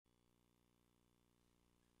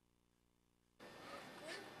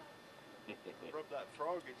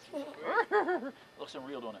Oh, get some squid. Looks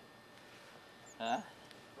unreal, don't it? Huh?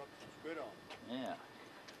 Rub some squid on. Yeah.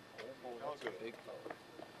 Oh, that's a big fella.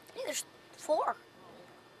 Hey, there's 4.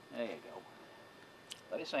 There you go.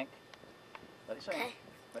 Let it sink. Let it sink. Okay.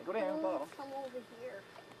 Let it go down, bottom. Come over here.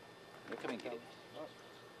 Here, come in, kitty.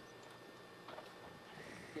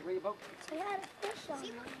 Get ready, boat. So I had a fish on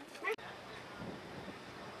there.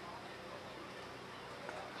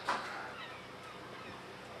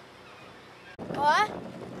 What?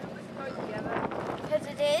 Because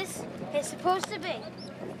it is. It's supposed to be.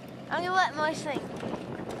 I'm gonna let my sink.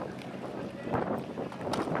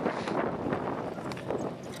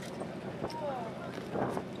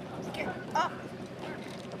 Up.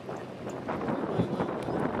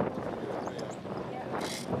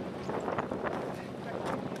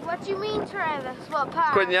 What do you mean, Travis? What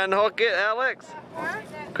part? Couldn't you unhook it, Alex? Huh?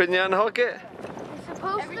 Couldn't you unhook it? It's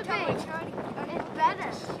supposed to be. It's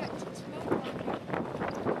better.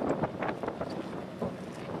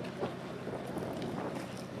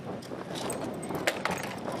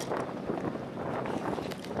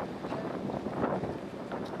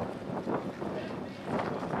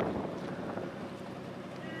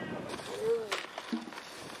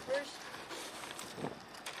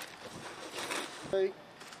 Hey.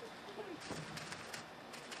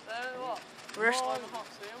 First.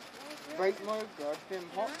 Break my goddamn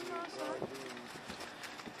hot.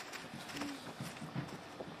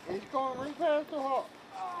 It's going right past the hot.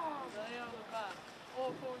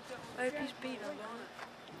 I hope he's beat on it.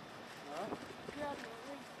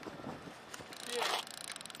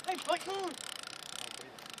 Hey, Blake, come on!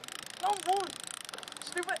 No, on!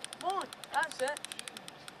 Stupid! Come on! That's it!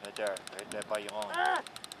 Right there by your arm. Ah!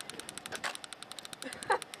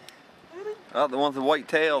 Oh, the one with the white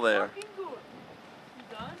tail there. Fucking good. You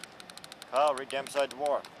done? Kyle, right down beside the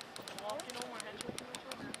wharf. Walking over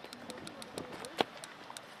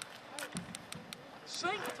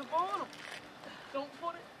sink to bottom. Don't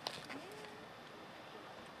put it.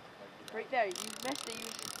 Right there, you missed it. Did you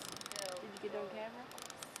get it on camera?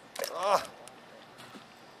 Ah,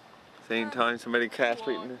 Same time somebody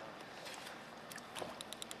castrating it.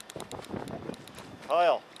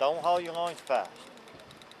 Kyle, don't hold your lines fast.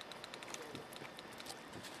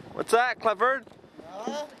 What's that, Clifford?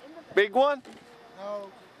 Huh? Big one?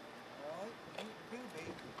 No. Too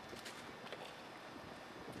big.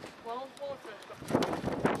 Well, I'm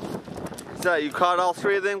Is that you caught all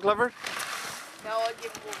 3 of them, Clifford? now I'll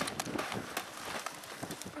give one.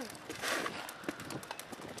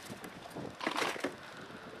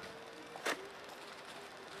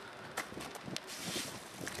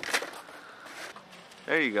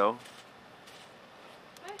 There you go.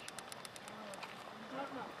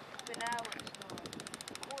 Been hours.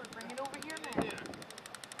 Bring it over here now.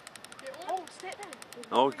 Oh, sit down.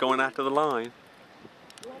 Oh, it's going after the line.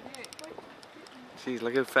 Jeez,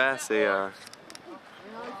 look how fast they are.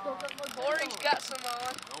 Corey's got some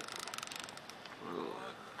on.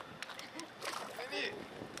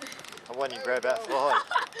 I want you to grab that fly.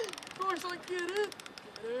 Of course I get it.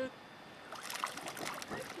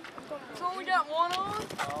 It's only got one on.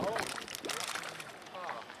 Oh.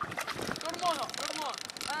 Good one up, good one.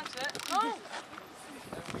 That's it. No!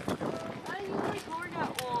 I only Corey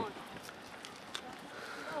got one.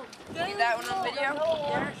 Get that one on video?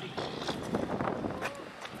 Yeah.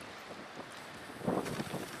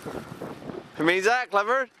 Who means that,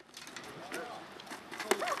 Clifford?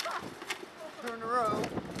 Turn the road.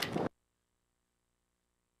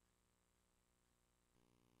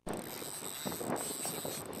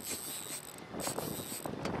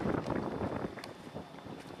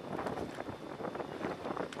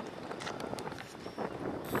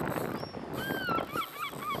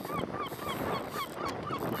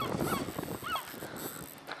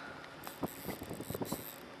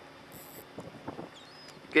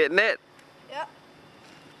 Getting it? Yep.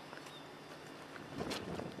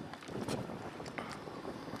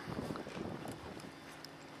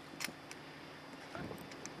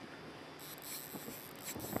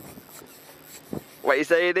 What you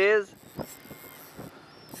say it is?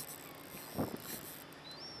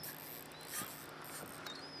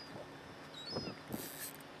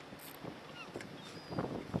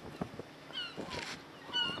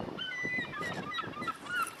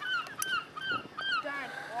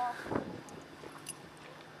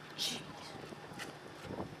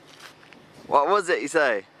 What was it, you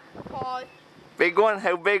say? Cod. Big one?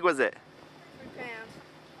 How big was it? 3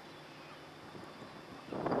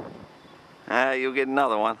 pounds. You'll get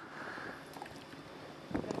another one.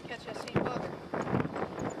 Gotta catch that sea bugger.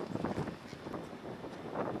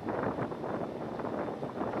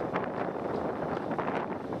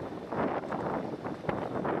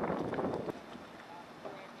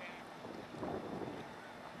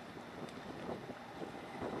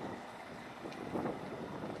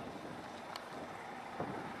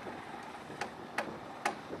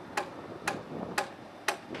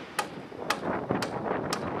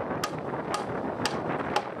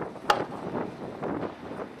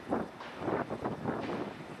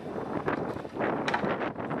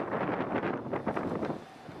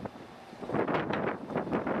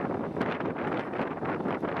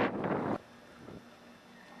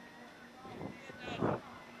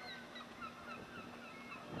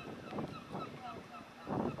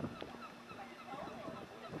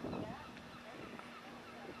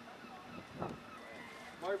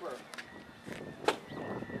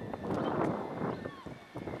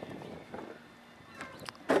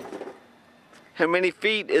 How many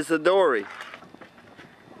feet is the dory?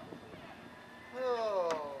 Oh.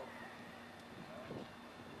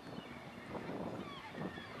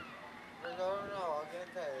 I don't know. I can't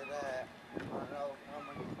tell you that. I don't know how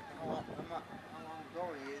long the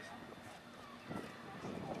dory is.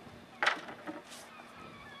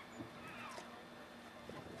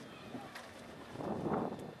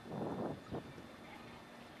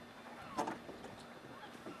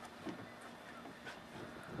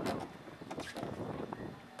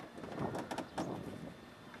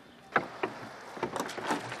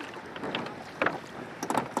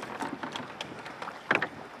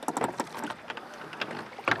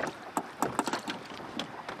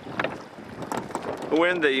 Who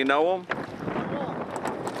in there? You know them?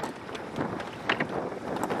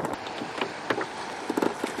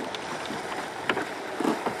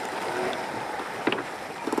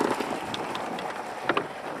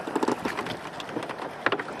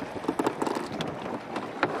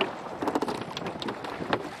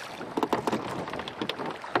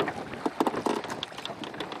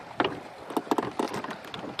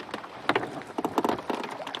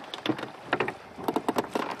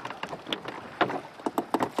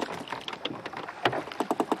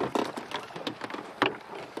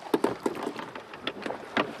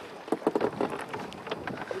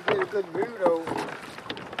 You get a good view though.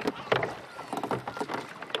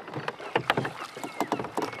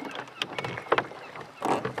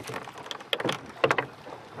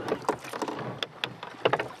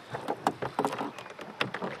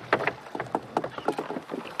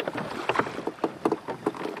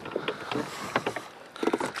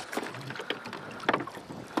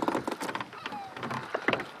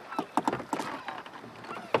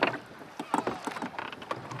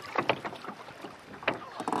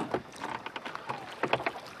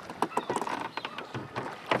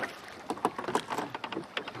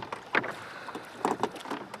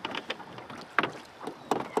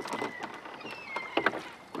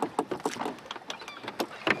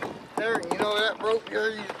 There, you know that rope there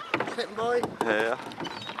you sitting by? Yeah.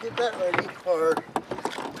 Get that ready or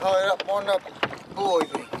tie it up on the buoy.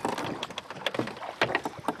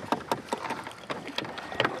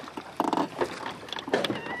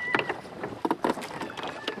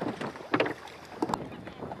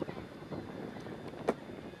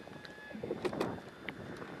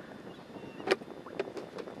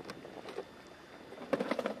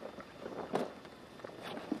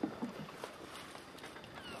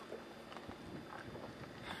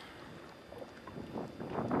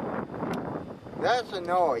 That's a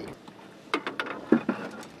noise.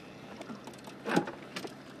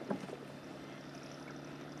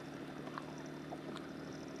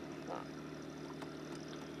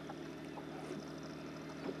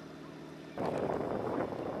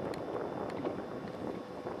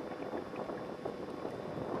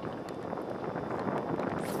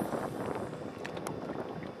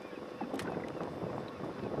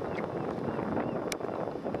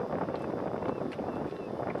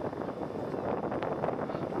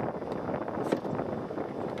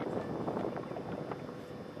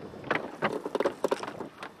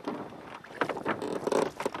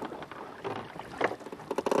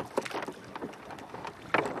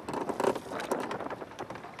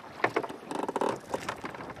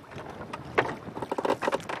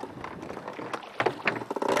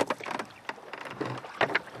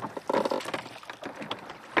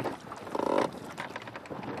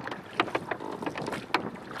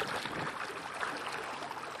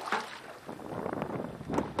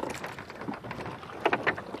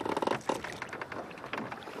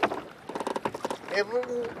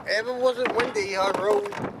 If it wasn't windy, I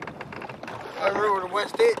rode the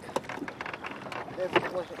west it. If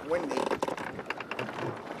it wasn't windy.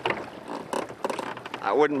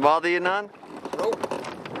 I wouldn't bother you none? Nope.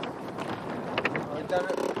 I've done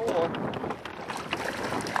it before.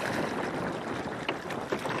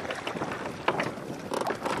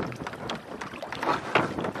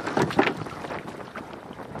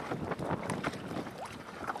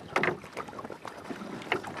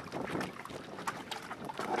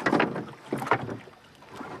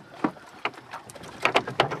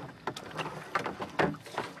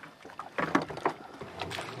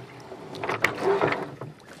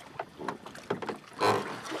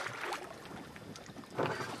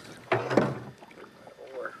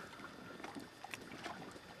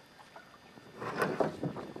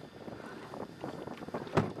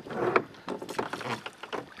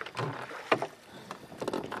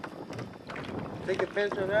 Take a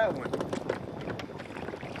picture of that one.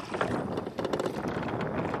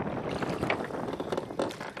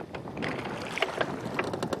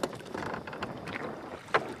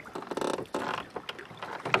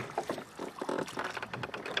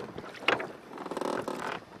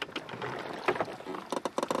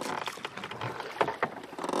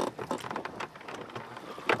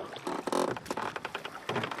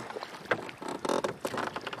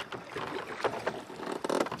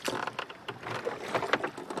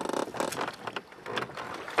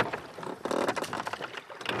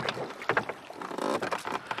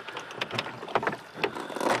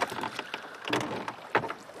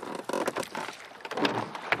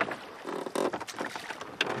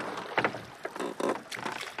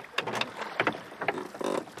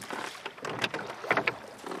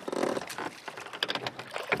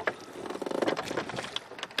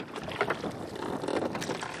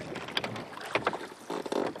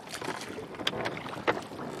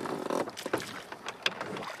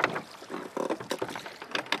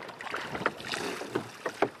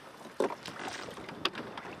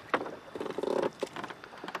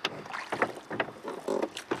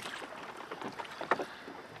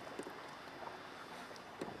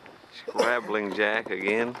 Scrabbling jack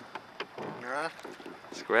again. Huh?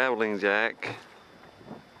 Scrabbling jack.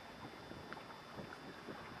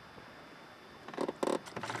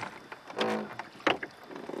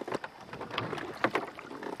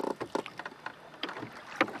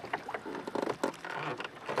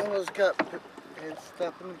 Someone's got and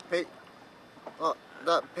stuff in the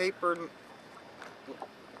that paper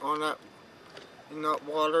on that in that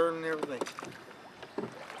water and everything.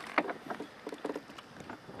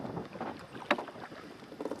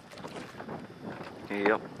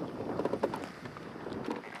 Yep.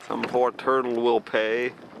 Some poor turtle will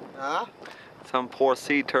pay. Huh? Some poor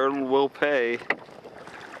sea turtle will pay.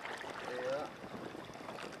 Yeah.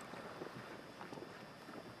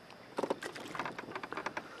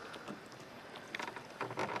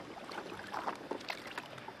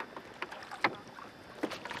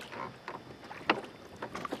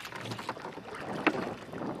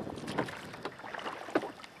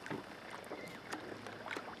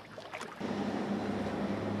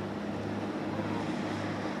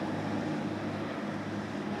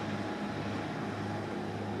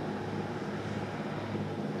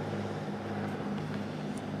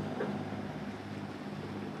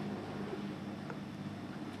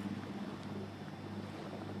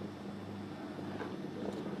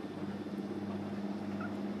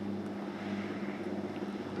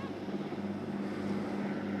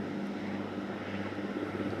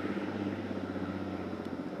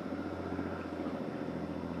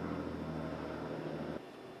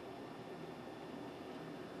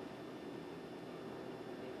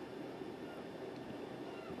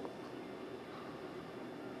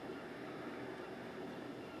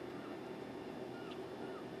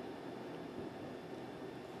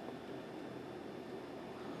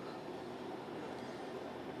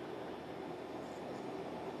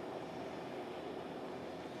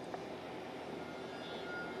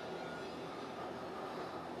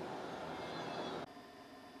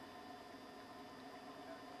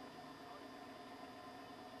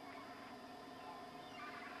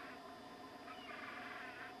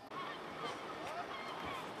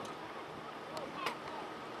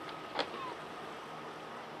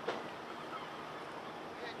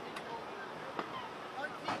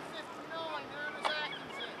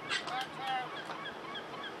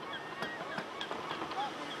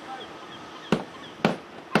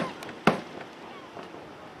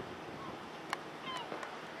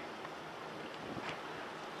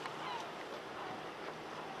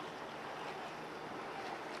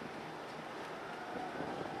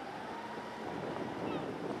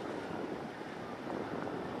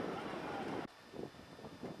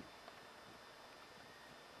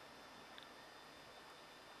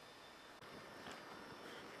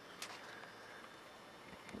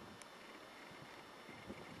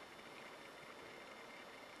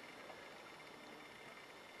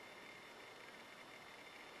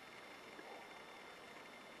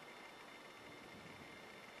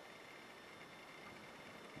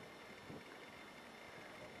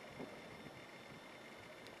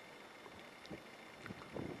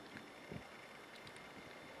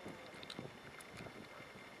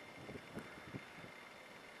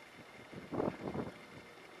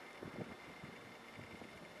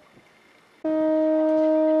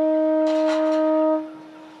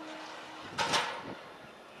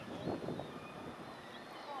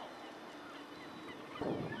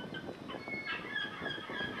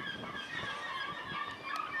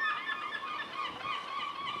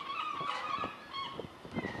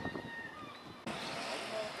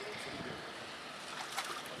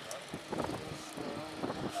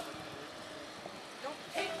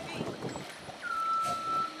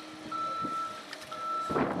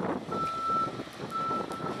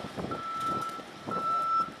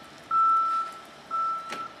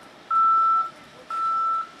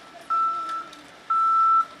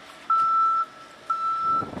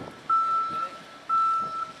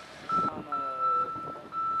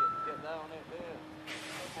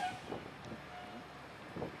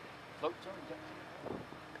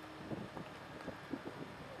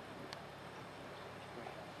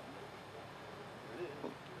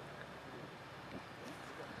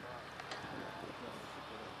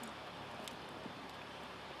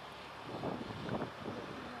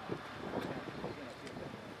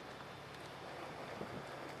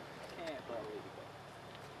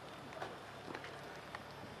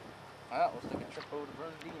 Well, let's take a trip over to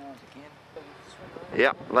Bernadino's again.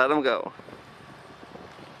 Yep, let them go.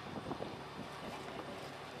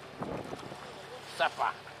 Supper.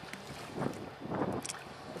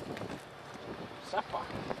 Supper.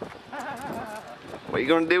 What are you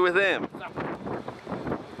gonna do with them? Supper.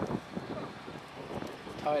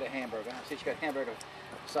 try the hamburger. See, she got hamburger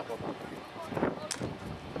supple.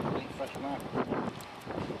 Eat fresh mackerel.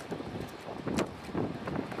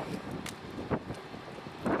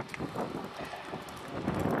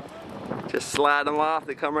 Just slide them off,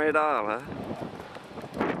 they come right off, huh?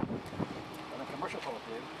 And a commercial for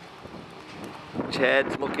it,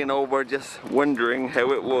 Chad's looking over, just wondering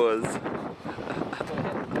how it was.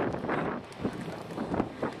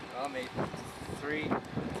 I made 3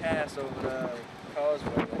 casts over the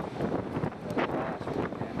causeway last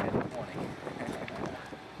week and had 20.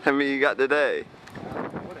 How many you got today?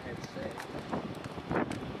 What I had to say.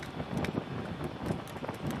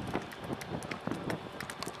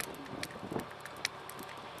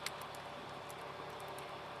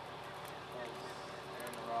 They're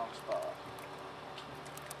in the wrong spot.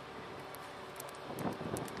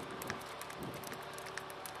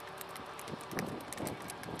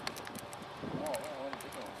 Oh, where did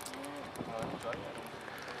it go? Oh, that's right.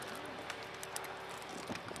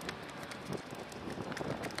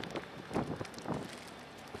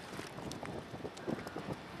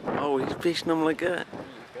 Oh, he's fishing them like that.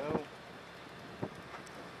 There you go.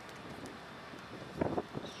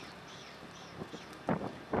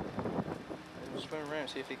 We'll swim around and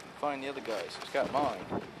see if he can find the other guys. He's got mine.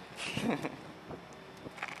 The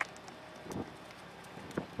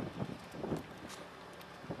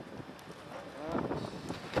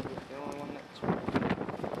only one that's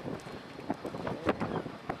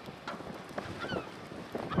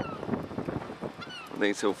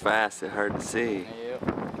They're so fast, it's hard to see. yep.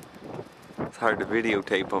 It's hard to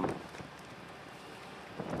videotape them.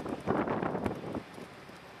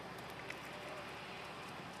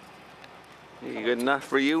 You good enough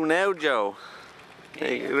for you now, Joe?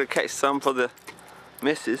 Hey, you're gonna catch some for the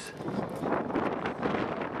missus.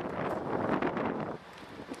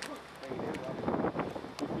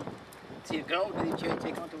 See it go? Did you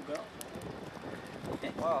take on to go?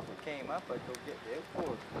 Well, if it came up, I'd go get the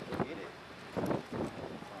outboard. Go get it.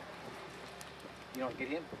 You don't get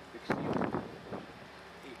him? Because you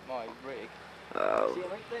Eat my rig. Oh, see him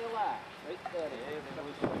right there alive. Right there.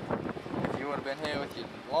 If you would have been here with your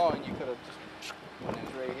line, you could have just went in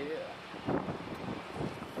right here.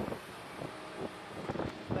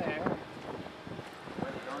 There.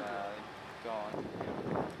 Gone.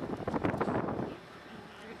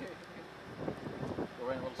 Go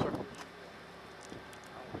around a little circle.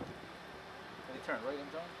 Can you turn right in,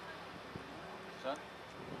 John? Son?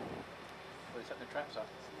 Where are they setting the traps up?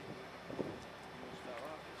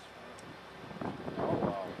 Oh,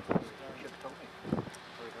 wow. You should have told me.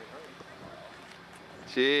 Hurry, hurry, hurry.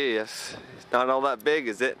 gee, it's not all that big,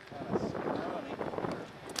 is it?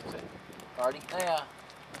 Artie? Yeah.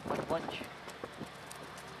 One bunch.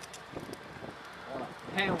 On a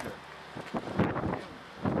pounder.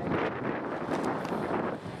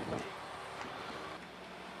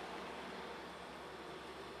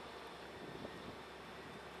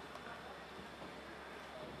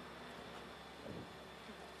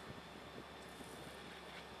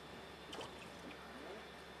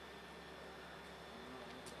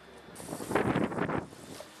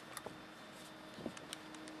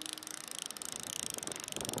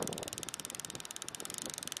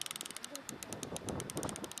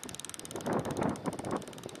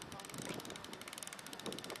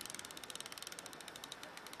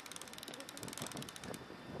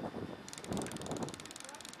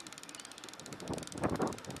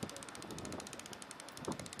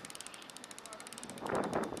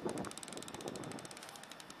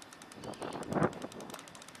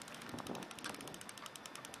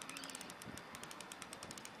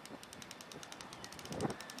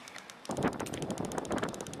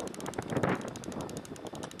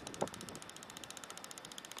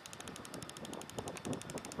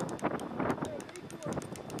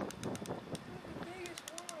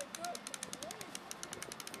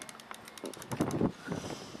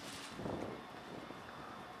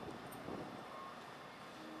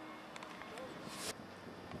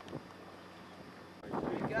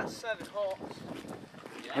 We got 7 hawks.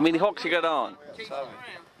 How many hooks you got on? 7. What's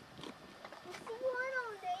the one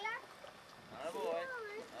on there? Attaboy.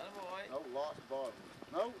 Attaboy. No, lost bottom.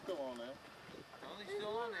 No, come on now. Oh, he's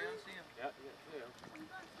still on there. I see him. Yeah, you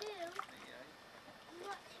got 2. You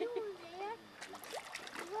got 2 on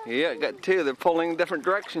there. Yeah, got 2. They're pulling different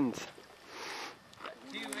directions.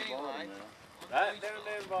 2 anyway. That down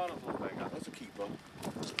there bottom's a little big. That's a keeper.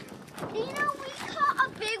 Do you know we caught a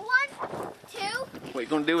big one too? What you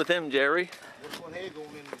gonna do with them, Jerry? This one here going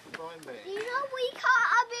in the frying Do pan. you know we caught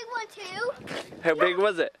a big one too? How big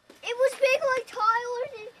was it? It was big like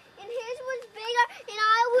Tyler's, and his was bigger,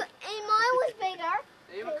 and mine was bigger.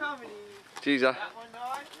 They were coming. Jeez, That one,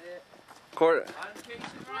 guy? Quarter. Let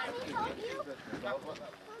me help you. Let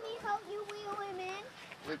me help you wheel him in.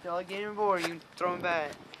 Wait till I get him aboard, you throw him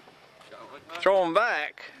back. Throw him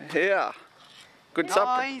back. Yeah. Good No,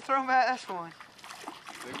 supper. he throw him back this one.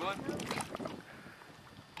 Big one?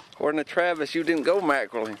 According to Travis, you didn't go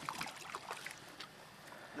mackereling.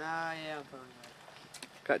 Nah, yeah, I'm throwing him back.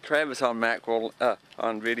 Got Travis on mackerel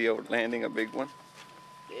on video landing a big one.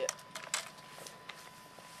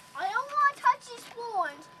 I don't want to touch his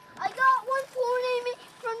spoons. I got one spoon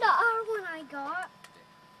from the other one I got.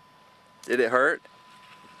 Did it hurt?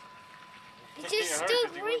 It just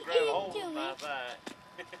stood right into me.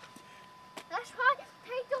 That's why I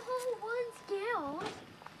take the whole one scales.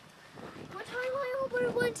 One time I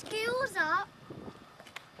open one scales up.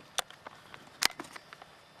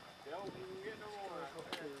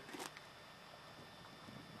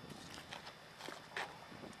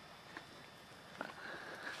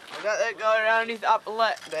 I got that guy underneath the upper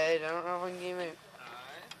lip bed. I don't know if I can get him out.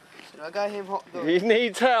 So I got him hooked up. He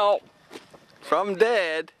needs help from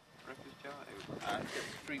Dad. Rip his jaw out. I got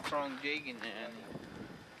 3-prong jig in there.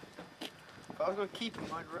 If I was going to keep him,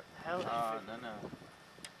 I'd rip the hell out of him. No.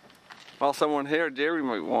 While someone here, Jerry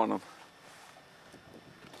might want them.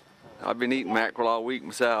 I've been eating mackerel all week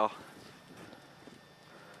myself.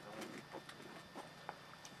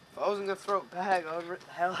 If I wasn't going to throw it back, I would rip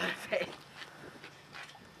the hell out of it.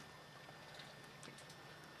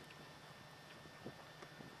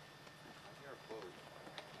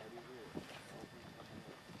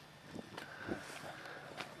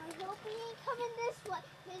 I hope he ain't coming this way.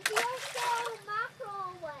 Because he'll throw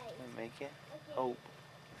mackerel away. Make it. Okay. Hope.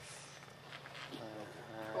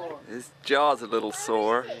 His jaw's a little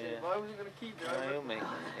sore. If I wasn't going to keep it, I'd He'll rip make it.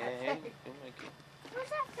 Yeah, he'll make it. Where's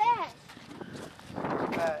that fish?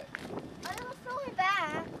 it back. I don't throw it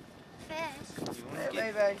back. Fish. You Hey, want to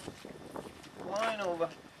get baby. line over.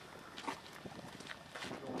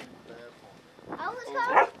 I was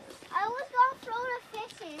gonna throw the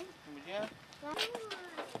fish in. Would you?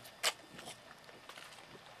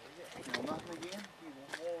 Nothing again?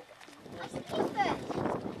 Let's keep it.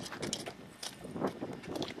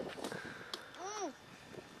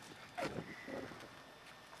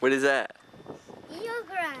 What is that? Eel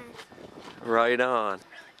grass. Right on.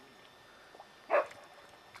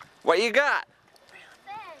 What you got?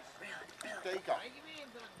 Fish.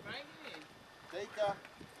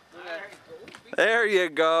 There you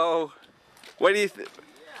go. What do you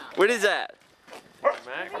What is that?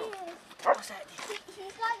 Mackerel. He is. What's that? He's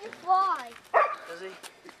got the fly. Does he?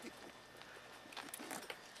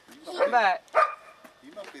 Come back.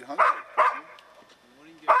 You must be hungry.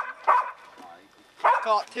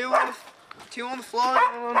 Caught two on the fly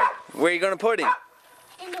and one on Where are you gonna put him?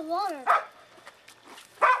 In the water.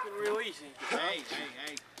 the real easy. Hey.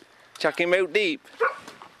 Chuck him out deep.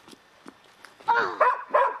 Oh,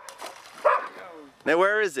 Now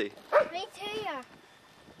where is he? right here.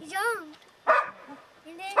 He's young.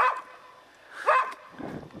 And then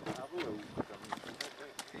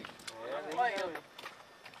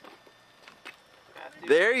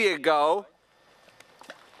There you go.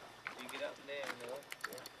 You get up there,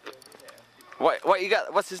 What you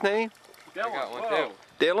got? What's his name? I got one too.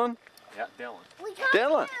 Dylan? Yeah, Dylan. we got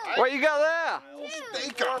Dylan. two. What you got there?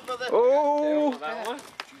 Two. Oh, That one?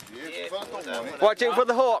 watch out for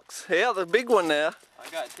the hooks. Yeah, the big one there. I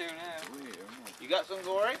got 2 now. You got some,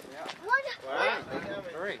 Gory? One.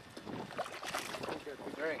 Three.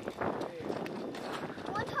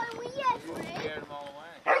 One time we had three. Scared them all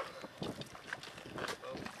away.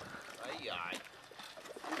 Aye.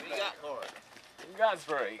 What you got, Gory? You got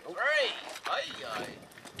 3. 3. Aye.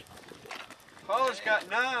 Paul's got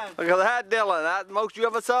 9. Look at that, Dylan. That the most you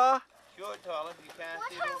ever saw? Sure, Tyler, if you can't One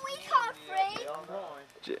see time them, we you caught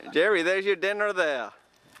can, three. Jerry, there's your dinner there.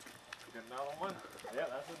 Got another one? Yeah,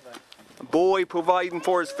 that's in there. Boy providing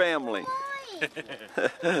for his family. Mine.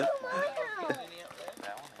 Mine.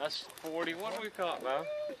 That's 41 we caught, man.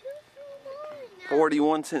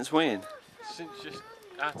 41 since when? Since just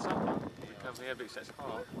at supper. Because we had big sets of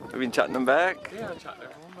carp. Have you been chatting them back? Yeah, I chucked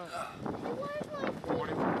everyone back.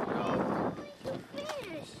 41 we caught.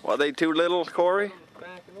 fish. What, are they too little, Corey?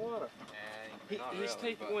 Back in the water. Not He's really,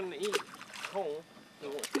 taking but- one to eat whole. He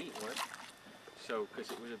wants to eat one. So,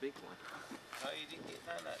 because it was a big one. No, you didn't get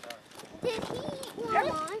none that time. Did he eat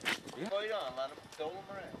one? Wait on, let him throw them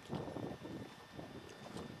around.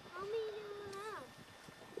 How many do we have?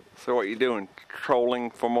 So what you doing? Trolling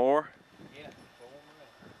for more? Yeah, throw them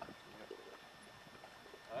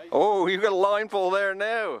around. Oh, you got a line full there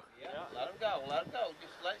now. Yeah, let him go.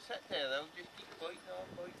 Just let it sit there. They'll just keep biting on.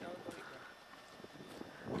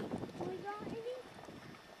 We got any?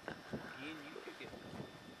 Ian, you could get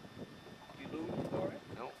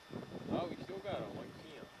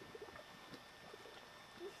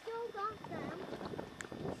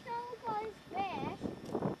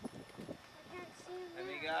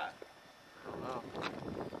Oh.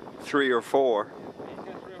 3 or 4. He's got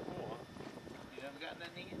 3 or 4. You haven't got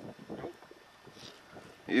nothing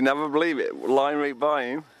in? You never believe it. Line right by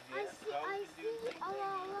him. I see a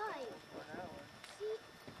light.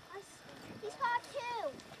 He's got 2.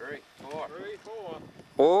 3, 4. 3, 4.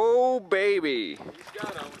 Oh, baby. He's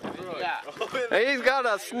got him. He's got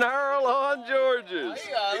a snarl on George's. He's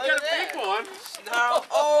got a big one. Now,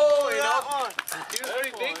 oh, that one. 2 or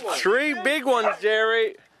 3 big ones. 3 big ones,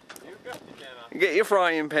 Jerry. You got the Jenna. Get your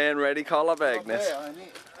frying pan ready. Call up Agnes.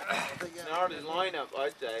 Snarl his lineup,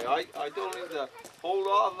 I'd say. I told him to hold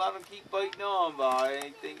off, let him keep biting on, but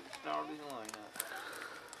I think snarl his lineup.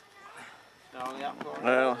 Snarl the apple.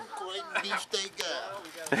 Well.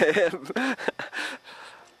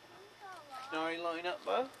 Snarl your lineup,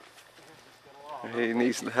 bud. He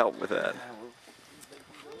needs some help with that.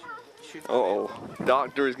 Uh-oh.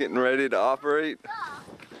 Doctor is getting ready to operate.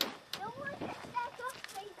 Don't want to stack up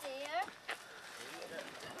right there.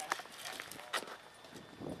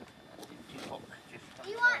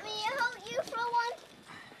 You want me to help you for one?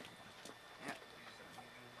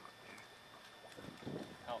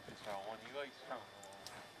 Help this one. You like strong.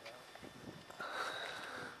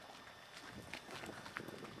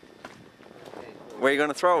 Where are you going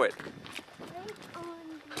to throw it? Right on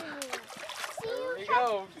there. There he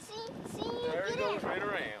goes. See you There he get goes him. right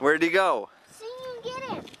around. Where'd he go? See you get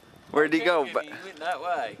him. Where'd he go? He went that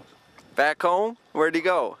way. Back home? Where'd he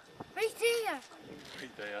go? Right there.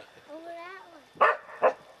 Right there. Over that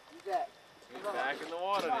one. He's back in the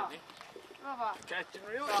water, didn't he? Catching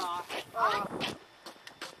real.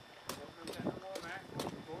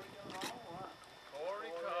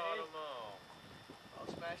 Corey caught him all. I'll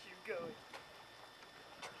smash you going.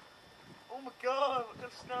 Oh my god, look at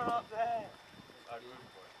the snarl up there.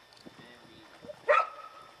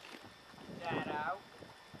 That out.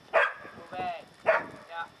 Go back.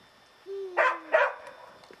 Yeah.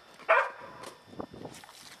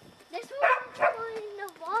 This one's going in the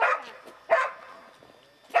water.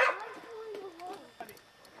 One's going in the water.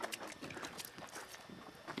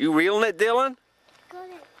 You reeling it, Dylan? Got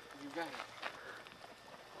it. You got it.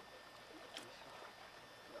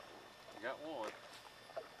 You got one.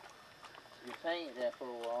 You're saying that for a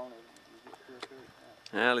while. And you get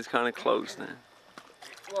to Well, he's kind of close now.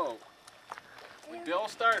 Whoa. When Bill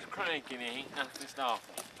starts cranking, he knocks this off.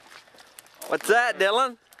 What's that,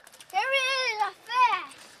 Dylan? There is a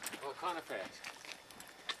fish. What kind of fish?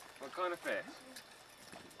 What kind of fish?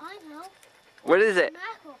 I know. What is it?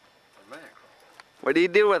 Mackerel. A mackerel. What do you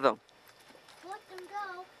do with them? Let them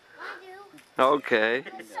go. I do. Okay.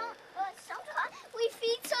 But sometimes we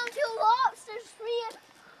feed some to lobsters. Free of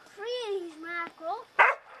these mackerel.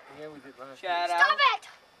 Yeah, we did last Shout week. out. Stop it!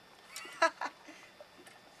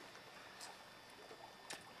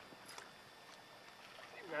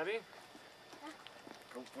 You got him?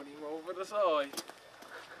 Go put him over the side.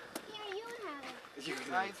 Here, you have it. You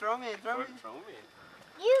Now you throw me in, throw me in. Throw him in.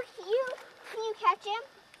 Can you catch him?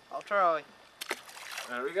 I'll try.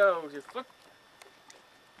 There we go. Just flip.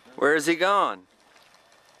 Where's he gone?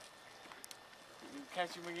 You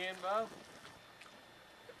catch him again, Bob?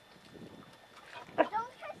 Don't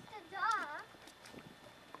catch the dog.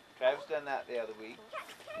 Travis done that the other week.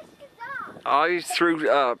 Catch the dog. Oh, he threw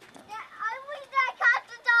Yeah, I wish I caught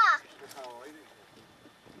the dog.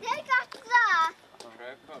 They got the dog.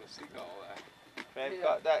 Trav caught a seagull there. Travis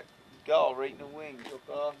got that gull right in the wing, took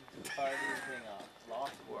off and fired his thing off.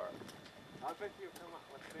 Lost work. I bet you'll come up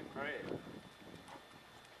with them crabs.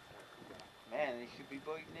 Man, they should be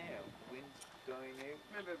biting now. Wind's dying out.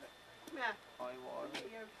 Come here, baby. Come here. High water.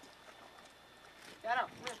 Get up.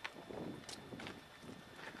 Come here.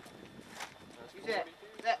 Use it.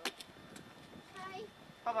 That. Hey.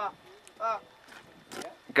 Come on. Up.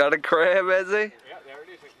 got a crab, has he? Yeah, there it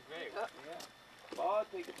is. It's big. Bob,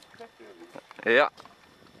 take a picture of it. Yeah.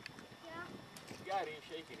 Yeah. You got him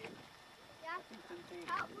shaking him. Yeah.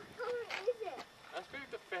 What color is it? That's been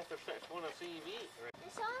the fifth or sixth one I've seen him eat.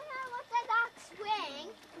 It's on there with the dog swing.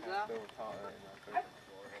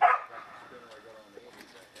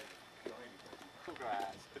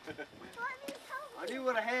 Grass. I knew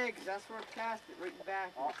what I had because that's where I cast it, right in the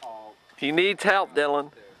back. Uh-oh. He needs help,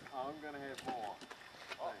 Dylan. I'm going to have more.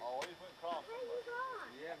 Uh-oh, he went cross. Where you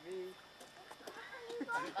going? Yeah, me. Where you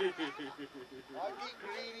going? I get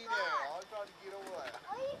greedy now. I'm trying to get away.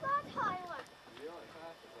 Where you going, Tyler?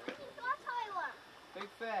 Where you going, Tyler? Big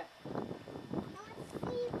fat. No, it's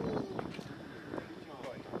seaweed. No,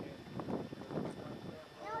 it's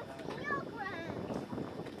eel grass.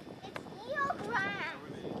 It's eel grass.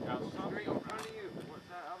 Straight in front of you. What's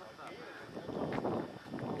that other stuff?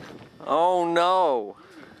 Oh no.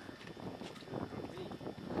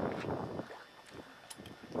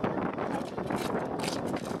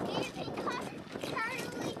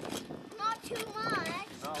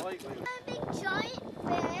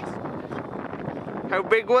 How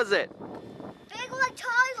big was it? Big like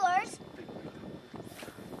Tyler's.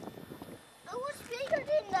 It was bigger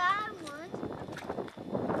than that one.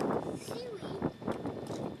 Seaweed.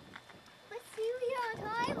 What's seaweed on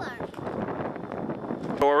Tyler?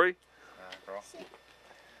 Tori? Mackerel.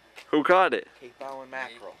 Who caught it? Cape Island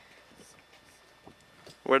mackerel.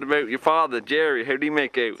 What about your father, Jerry? How'd he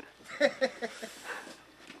make out?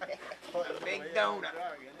 Big donut.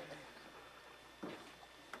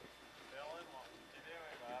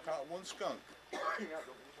 Caught one skunk.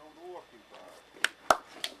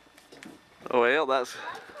 Oh well, that's I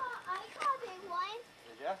caught a big one.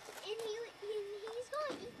 Yeah. And he's going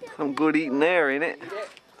to eat that. some good eating there, ain't it?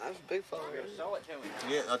 That's a big fella. Show it to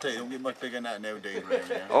me. Yeah, I'll tell you, don't get much bigger than that nowadays, right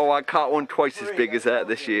now. Oh, I caught one twice as big as that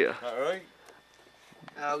this year. Is that right?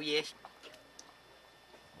 Oh, yes.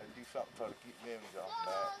 I do something to try to keep memories off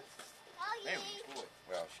Oh, that. yeah.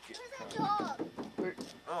 Well, she Where's gets that dog?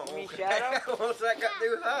 Oh, You mean okay. Shadow? What's that got to do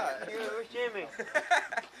with that? Where's Jimmy?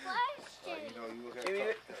 Question. you know, you look at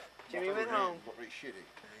Jimmy, Jimmy went home. Look pretty shitty.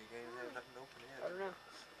 I don't know.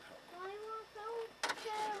 Why won't go to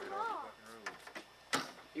the rock?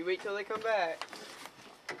 You wait till they come back.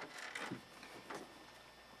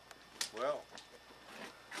 Well,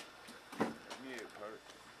 yeah, Kurt.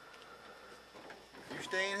 You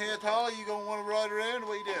staying here, Tolly? You gonna want to ride around?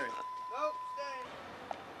 What are you doing? Nope, stay.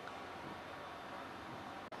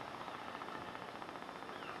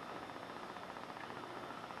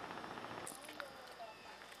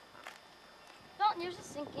 Dalton, yours is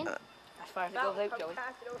sinking. As far as it goes out, Joey.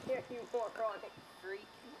 Pass it over here, you more chronic freak.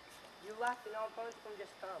 You left and all punch from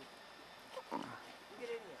just come. You get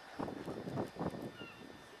in here.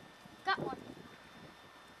 Got one.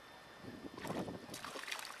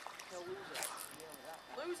 He'll lose it.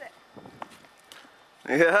 Lose it.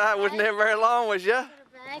 Yeah, wasn't there very long, was ya? Got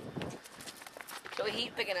a bag. So he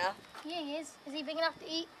big enough. Yeah, he is. Is he big enough to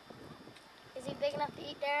eat? Is he big enough to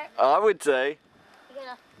eat, Derek? I would say. You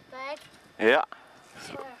got a bag? Yeah,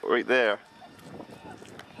 Sure. right there.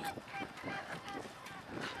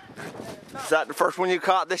 Is that the first one you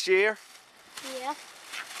caught this year? Yeah.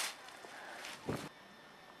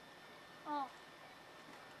 Oh.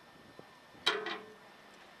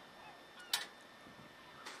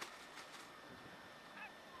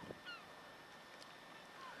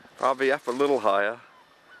 Probably up a little higher.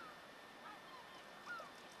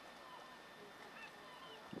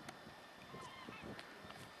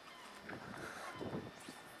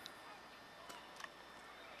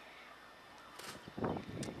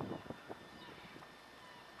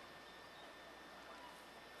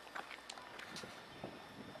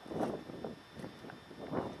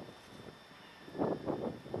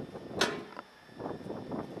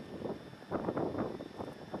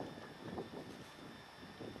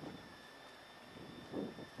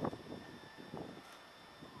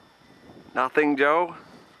 Nothing, Joe?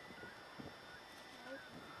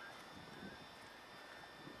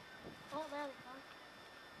 Oh, there's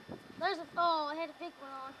one. There's a. Oh, I had a big one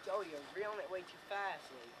on. Joey, you're reeling it way too fast,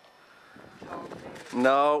 Lee.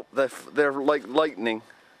 No, they're like lightning.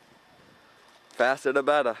 Faster the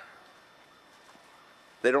better.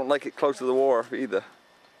 They don't like it close to the wharf either.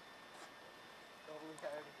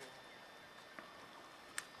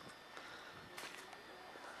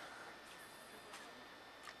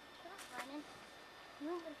 Shut up, Brandon. You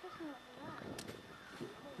don't get a fishing rod for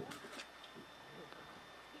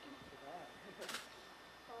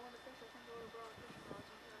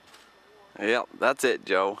that. Yep, that's it,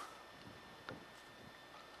 Joe.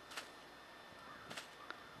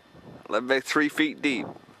 Let me 3 feet deep,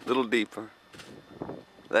 a little deeper.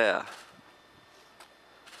 There.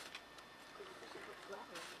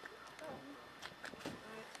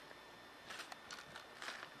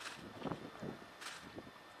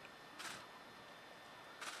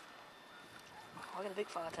 Oh, I got a big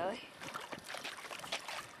fella, Telly.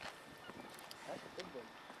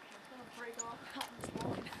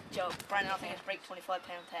 Joe, Brian, I don't think it's break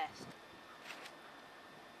 25-pound test.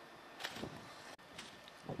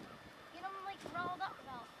 Get them like rolled up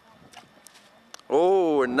about.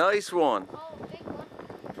 Oh, a nice one. Oh, big one.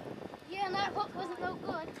 Yeah, and that hook wasn't no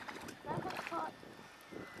good. That hook caught.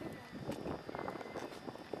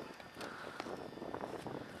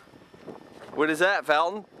 What is that,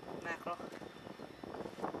 Felton? Mackerel.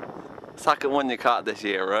 Second one you caught this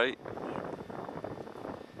year, right?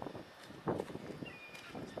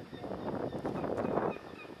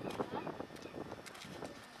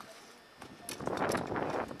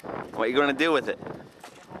 What are you gonna do with it?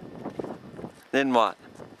 Then what?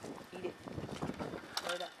 Eat it.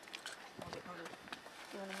 Load up. I'll get hungry.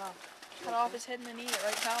 Give him a mouth. Cut off his head and then eat it,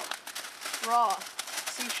 right, pal? Raw.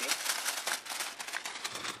 Sushi.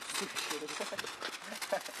 You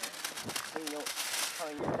know,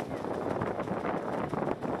 trying to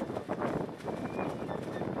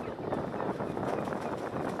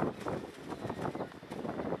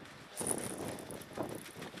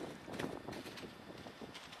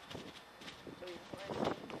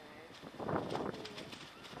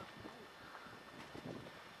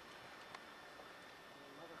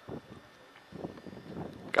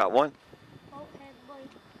Got one? Okay, boy.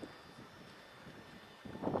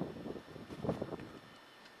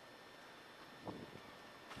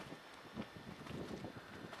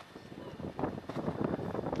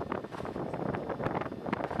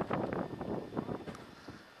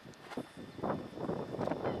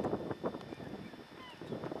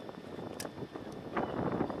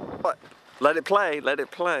 What? Let it play, let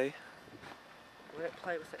it play. let it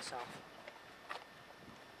play with itself.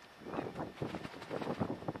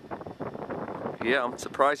 Yeah, I'm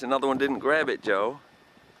surprised another one didn't grab it, Joe.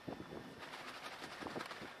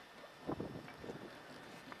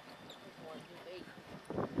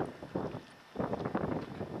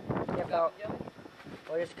 Yeah, Phil.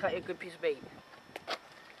 Well, just cut you a good piece of bait.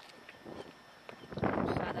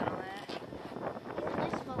 Slide that on there.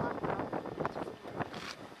 Nice fella.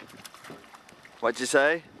 What'd you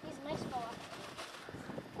say? He's a nice fella.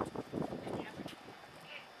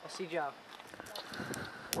 I see Joe.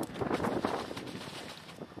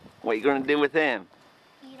 What you gonna do with him?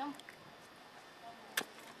 Eat him.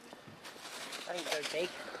 I think they're big,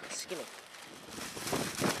 skinny.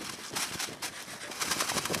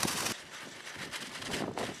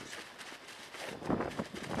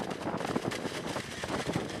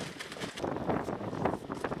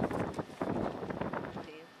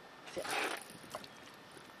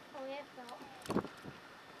 Oh yeah, Phil.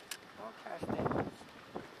 I'll cast it.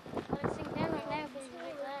 Let it sink down right now because he's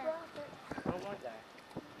right there. I don't like that.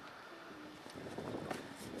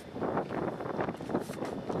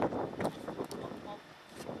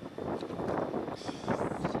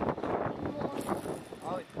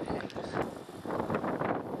 Oh, it hangs.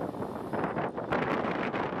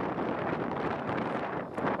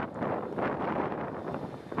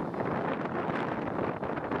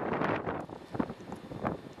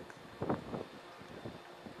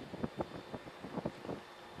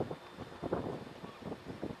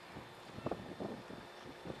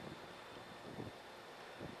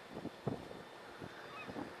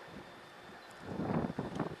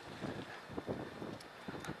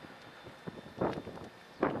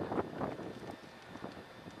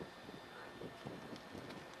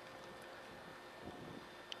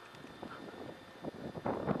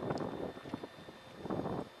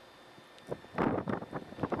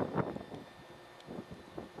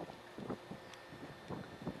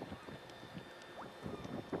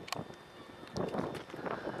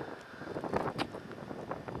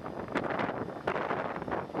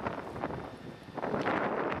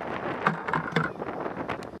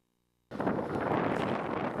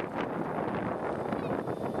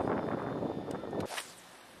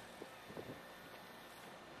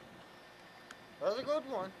 That's a good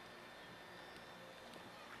one.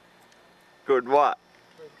 Good what?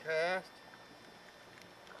 Good cast.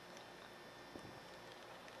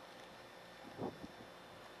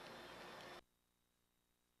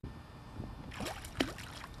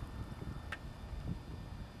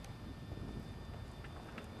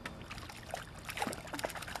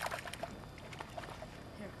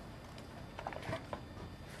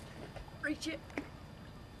 Reach it.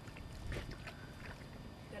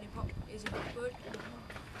 Got him pop. Is he good?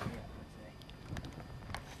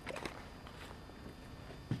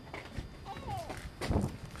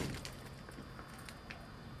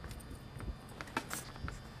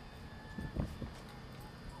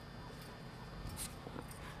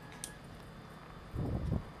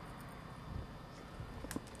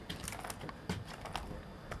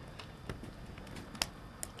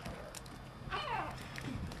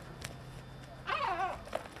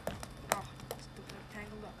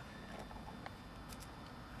 Tangled up.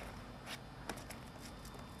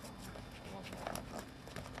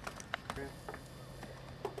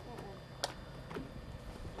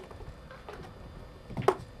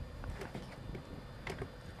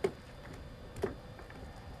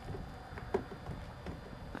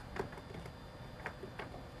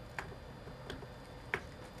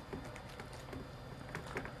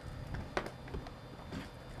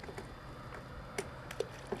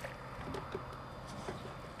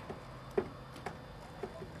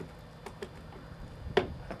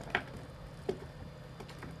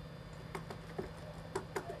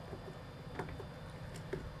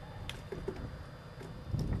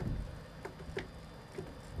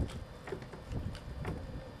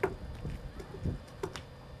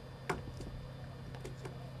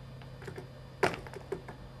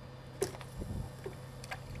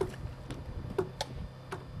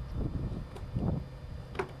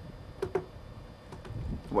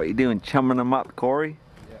 What you doing, chumming them up, Corey?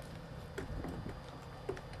 Yeah.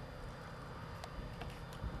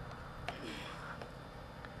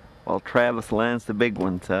 While Travis lands the big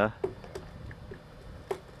ones, huh?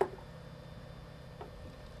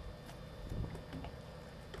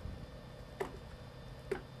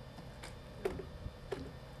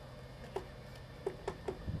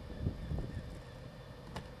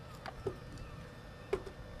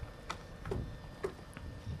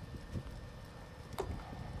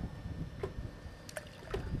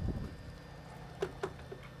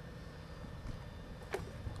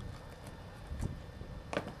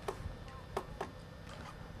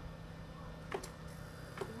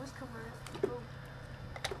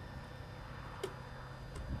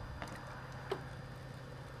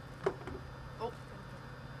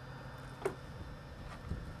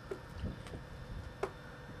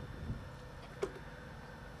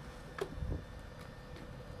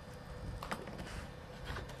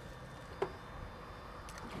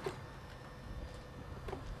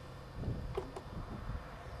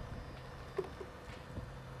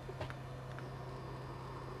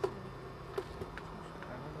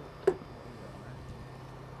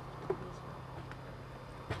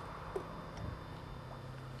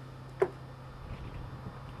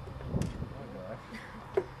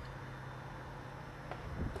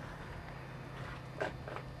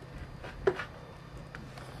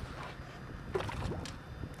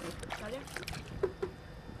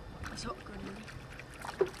 That's not good, really.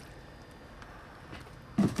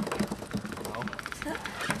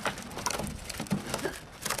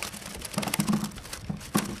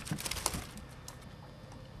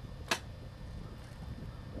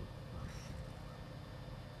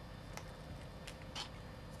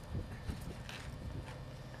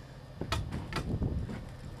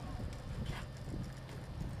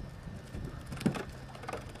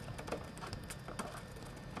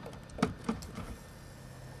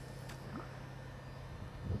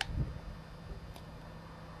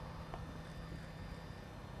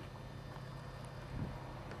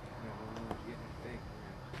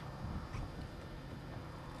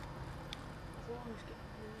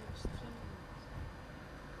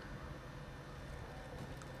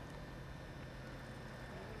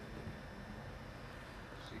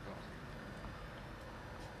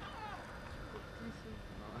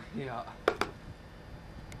 Yeah.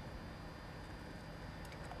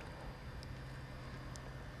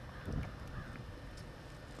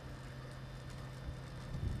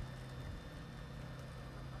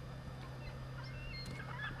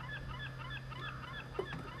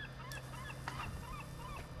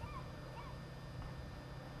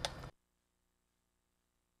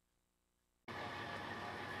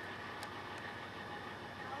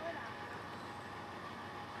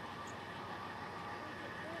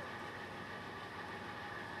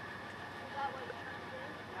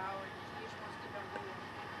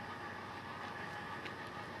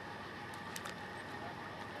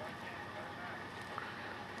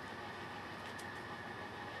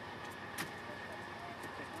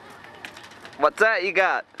 What's that you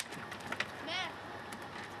got?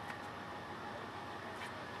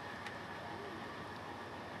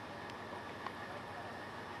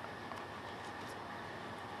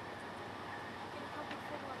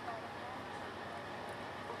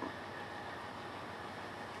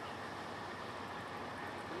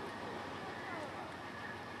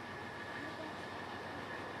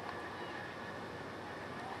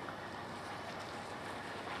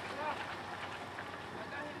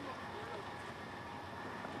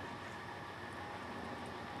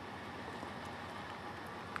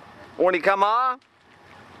 When he come off?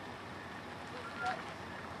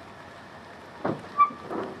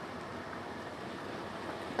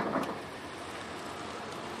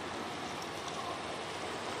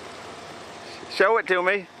 Show it to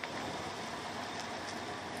me.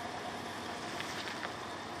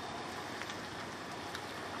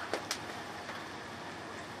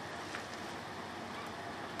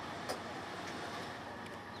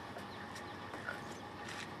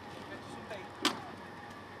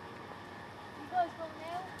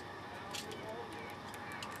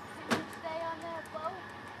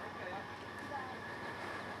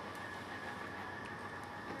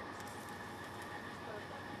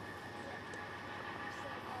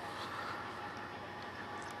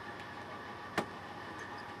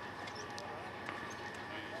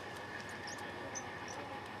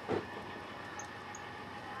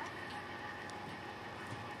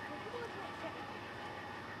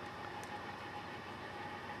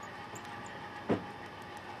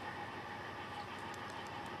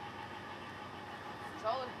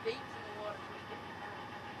 There's all the baits in the water.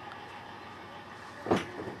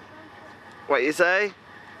 What you say?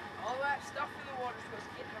 All that stuff in the water's supposed to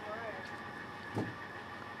get them around.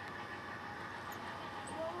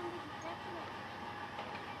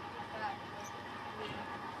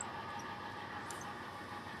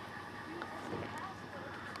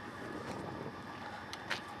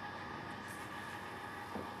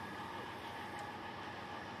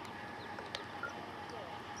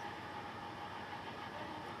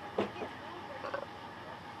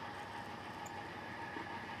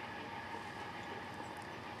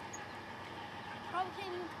 Probably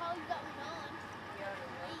can't even tell you got one on. Yeah,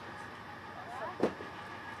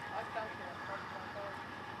 I found it.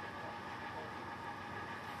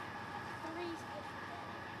 Three.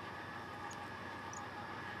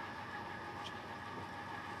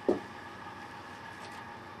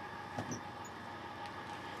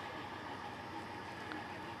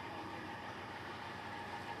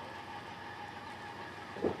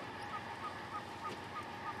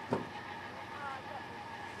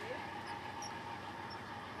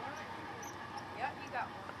 Yeah, you got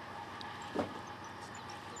one.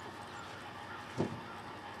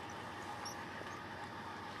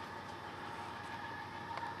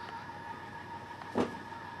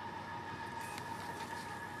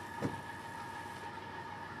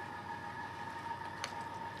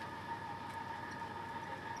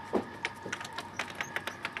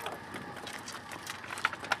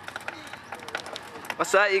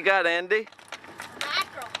 What's that you got, Andy?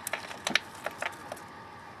 Mackerel.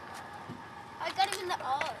 I got him in the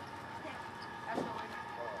eye.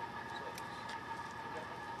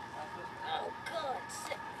 Oh, God.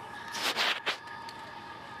 Sick.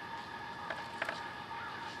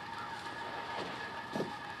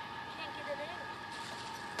 Can't get it in.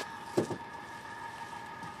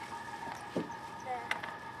 There.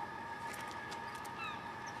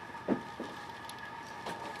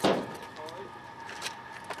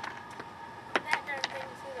 That darn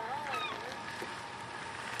thing's in the eye.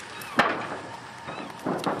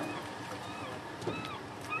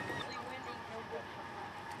 Really windy, no good.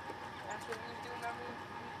 That's what we was doing, remember?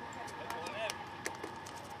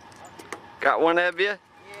 Got one of you? Yeah.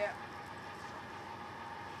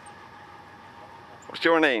 What's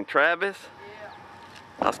your name, Travis? Yeah.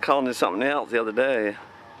 I was calling you something else the other day.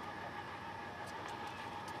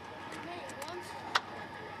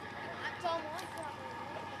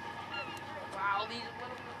 Wow, these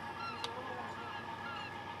little ones.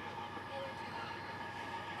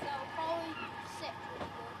 So probably 6.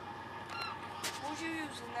 What was you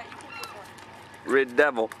using that you can pick one? Red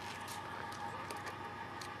Devil.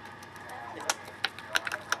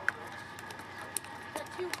 The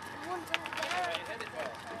two ones over there.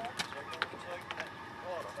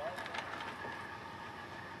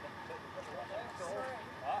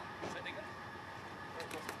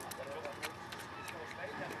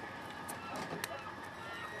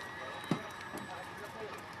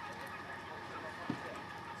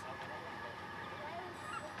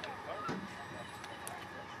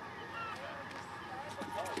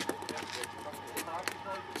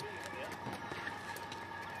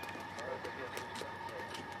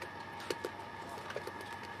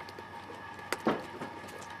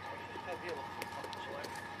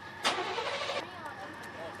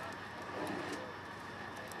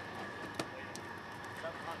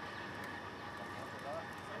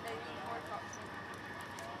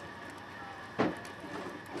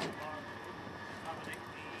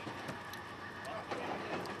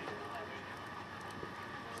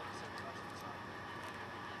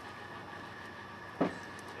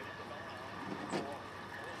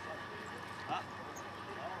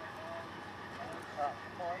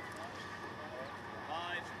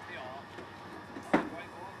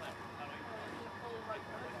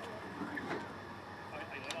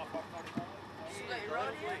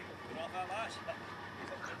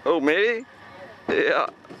 Oh, me? Yeah.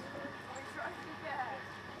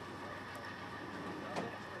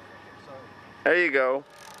 There you go.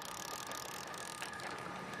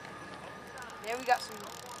 Yeah, we got some.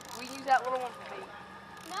 We can use that little one for bait.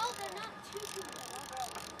 No, they're not too big.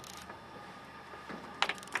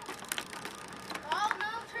 Oh, no,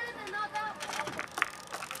 true, they're not that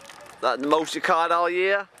big. That the most you caught all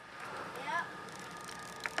year? Yeah.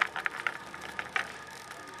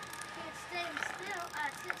 Can't stay still.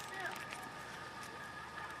 Sit still.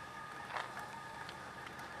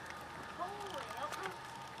 Holy hell.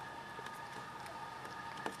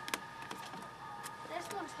 This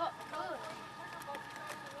one's hot good.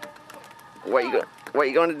 What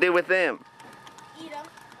you gonna do with them? Eat them.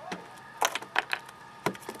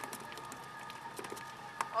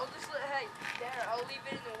 I'll just let, hey, there, I'll leave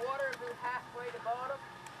it in the water, go halfway to bottom,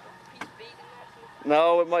 with a piece of bait in there, see if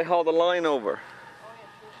No, it might haul the line over.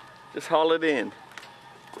 Just haul it in.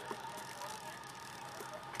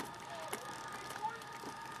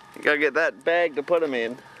 You gotta get that bag to put them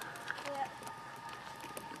in.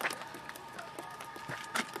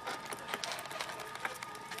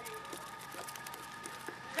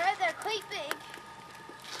 Yeah. They're quite big.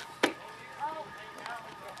 Oh.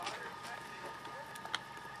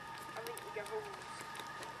 I think you get holes.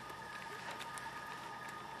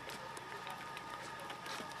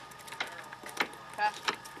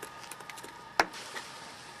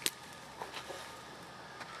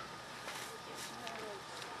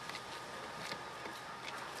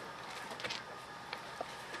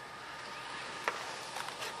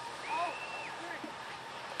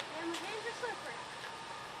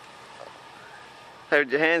 How'd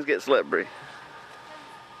your hands get slippery?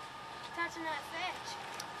 Touching that fish.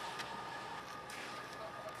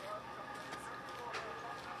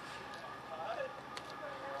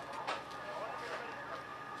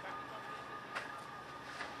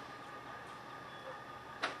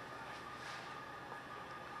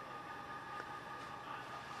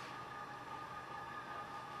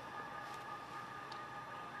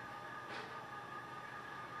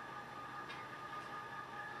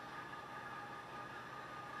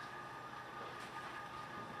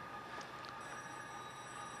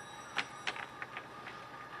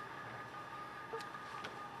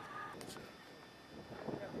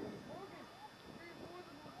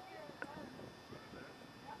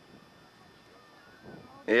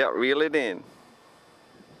 Yeah, reel it in.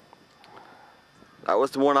 That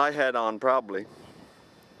was the one I had on, probably.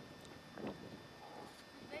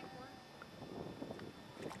 Big one.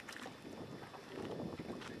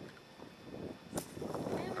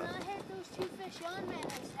 Man, when I had those two fish on, man, it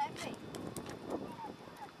was heavy.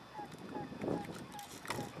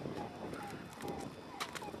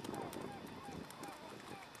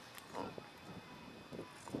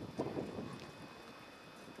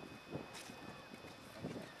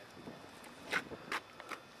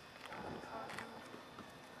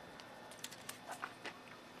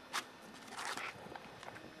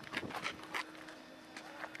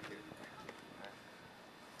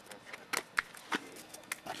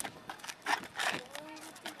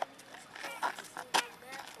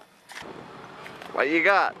 What you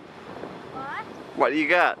got? What? What do you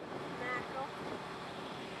got? Mackerel.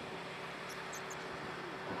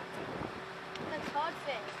 That's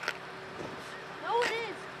codfish. No, it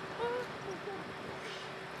is.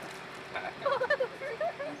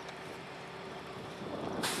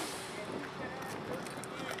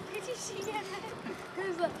 Did you see that? It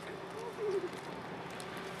was like,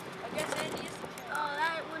 I guess Andy is. oh,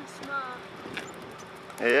 that one's small.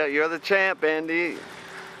 Yeah, you're the champ, Andy.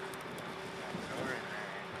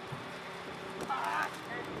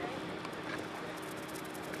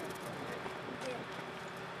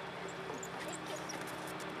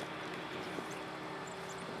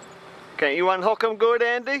 Can't you unhook him good,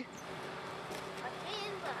 Andy? I can,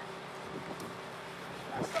 but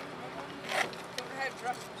Don't have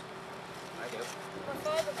trust. I do. My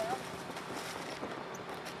father will.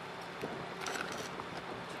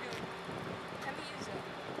 Let me use it.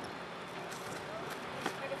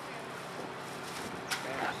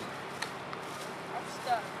 I'm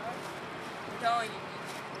stuck, right? I'm telling you,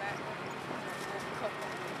 that will cook.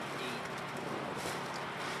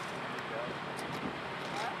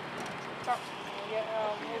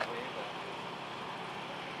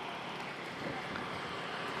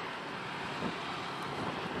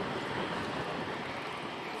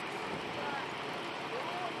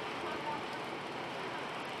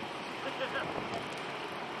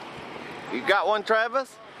 You got one,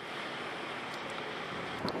 Travis?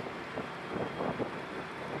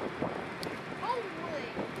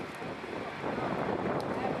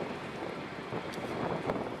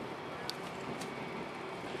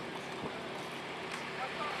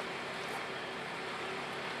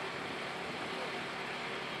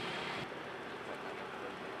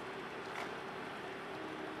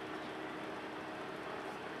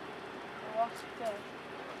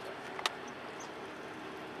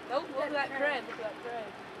 Nope, look at that crab, look at that crab.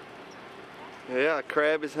 Yeah, a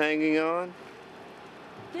crab is hanging on.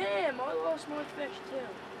 Damn, I lost my fish too.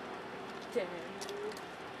 Damn.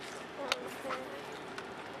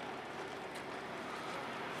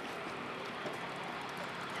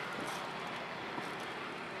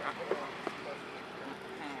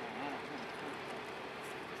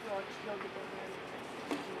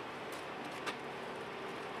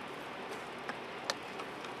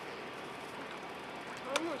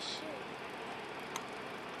 oh shit.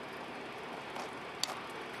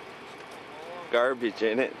 Garbage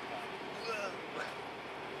in it.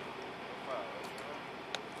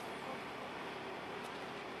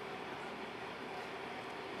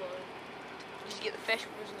 to get the fish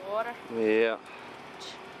when it was in the water. Yeah.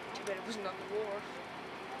 Too bad it wasn't on the wharf.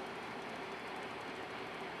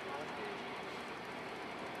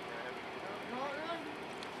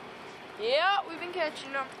 Yeah, we've been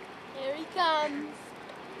catching them. Here he comes.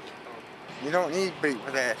 You don't need bait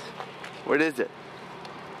for that. What is it?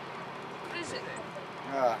 What is it?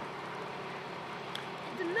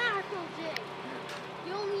 The mackerel jig.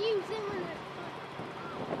 You only use them when they're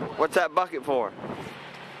fun. What's that bucket for?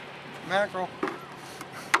 Mackerel.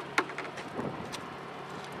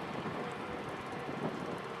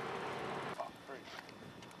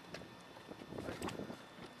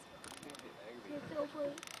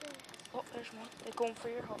 Oh, there's one. They're going for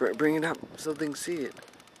your hole. Bring it up so they can see it.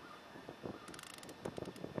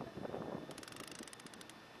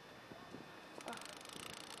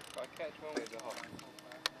 If I catch one with the hook.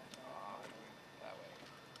 That way.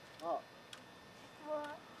 Oh.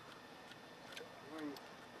 What?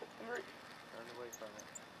 Turn away from it.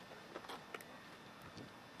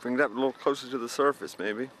 Bring it up a little closer to the surface,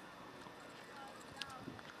 maybe.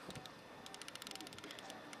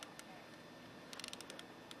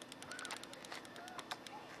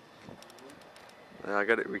 I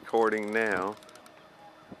got it recording now.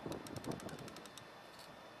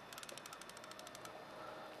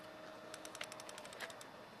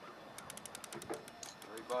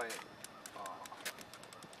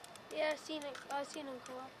 Yeah, I've seen him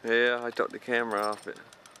come up. Yeah, I took the camera off it.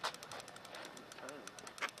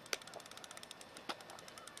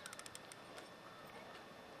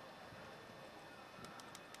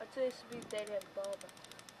 I'd say this would be if they'd have bobber.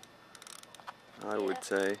 I would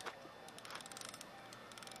say.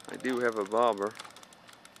 I do have a bobber.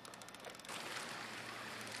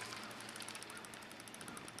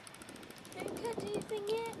 Didn't catch anything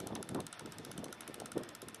yet?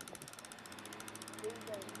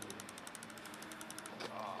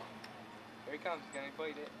 Here he comes, he's gonna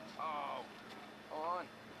bite it. Oh, on.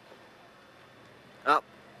 Up.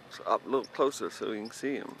 So up a little closer so you can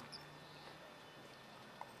see him.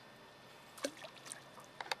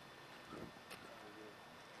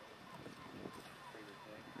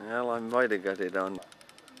 Well, I might have got it on.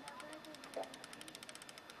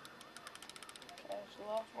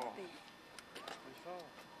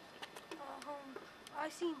 I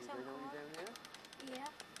seen some come up.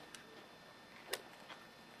 Yeah.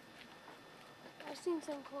 I've seen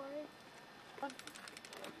some Corey.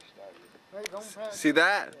 Hey, don't pass. See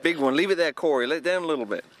that? Big one. Leave it there, Corey. Let it down a little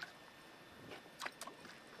bit.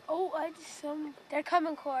 Oh, they're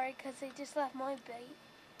coming, Corey, because they just left my bait.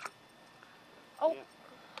 Oh. Yeah.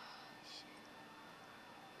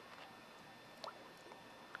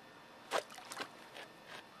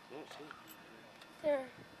 There.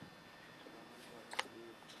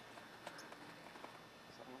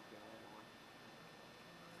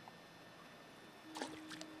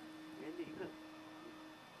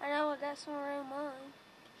 I know, that's one around mine.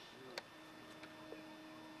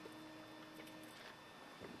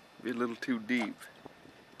 Be a little too deep.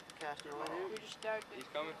 He's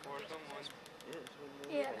coming for someone.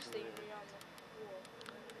 Yeah.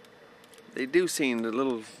 They do seem a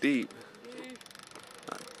little deep.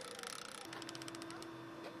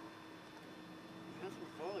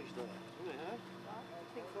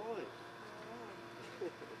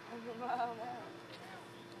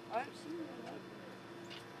 I haven't seen them.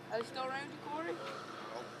 Are they still around you, Corey?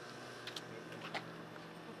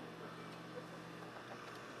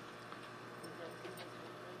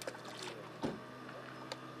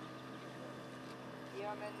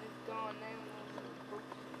 Yeah, man, it's gone now.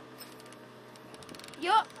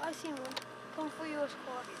 Yup, I seen one. Come for your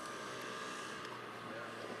squad.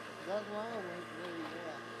 That's why I went where he's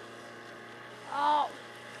at. Oh.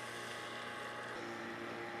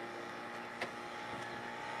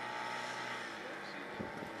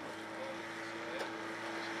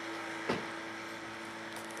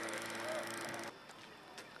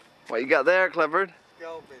 What you got there, Clifford?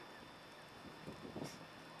 Scalping.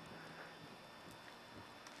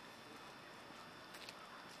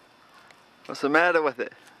 What's the matter with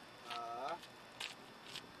it?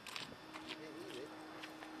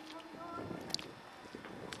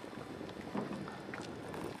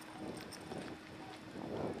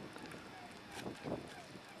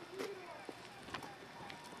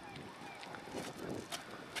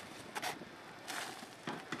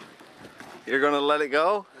 You're gonna let it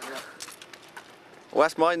go? Yeah. Well,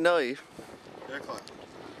 that's my knife. They're caught.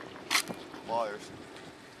 Wires.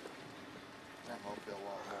 That won't feel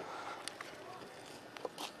wire.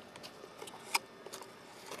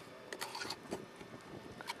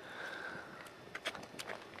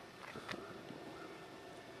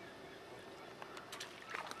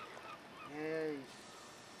 Yeah,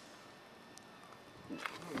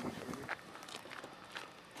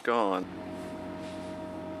 on.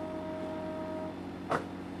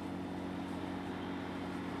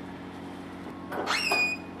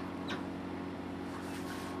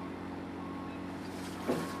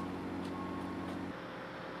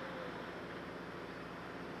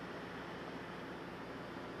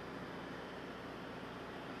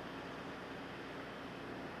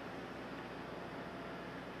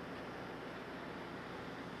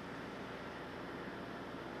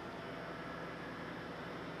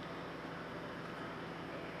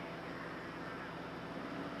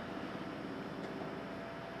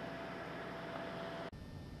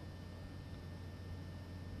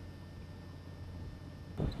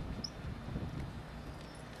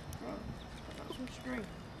 Some string.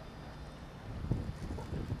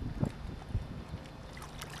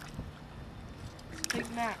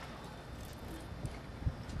 Big Mac.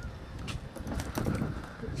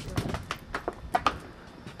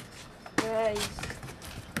 Nice.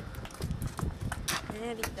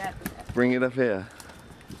 And eat that. Bring it up here.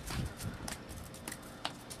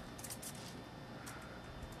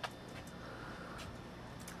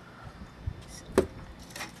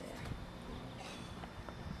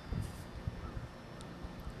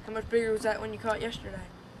 How much bigger was that when you caught yesterday?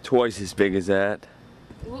 Twice as big as that.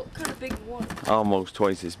 What kind of big one? Almost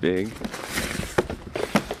twice as big.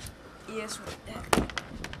 Yes,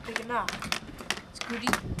 big enough. It's good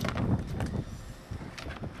eating.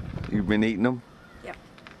 You've been eating them? Yep.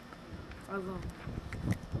 I love them.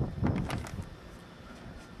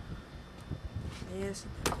 Yes,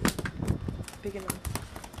 big enough.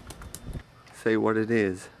 Say what it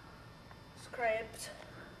is. It's crabs.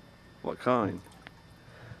 What kind?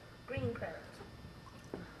 Green crabs.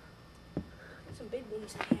 Some big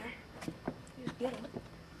ones in here. Just get them.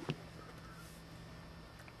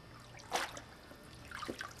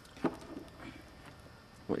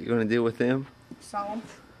 What you gonna do with them? Sell them.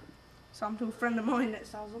 Sell them to a friend of mine that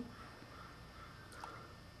sells them.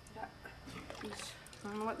 Got these. I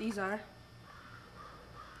don't know what these are.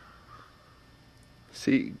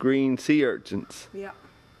 Green sea urchins. Yeah.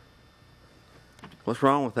 What's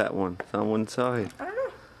wrong with that one? It's on one side. I don't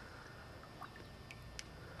know.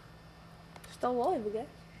 Still alive, I guess.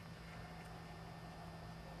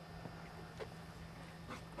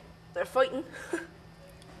 They're fighting.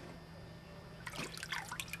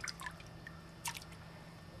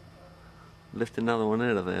 Lift another one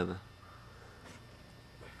out of there.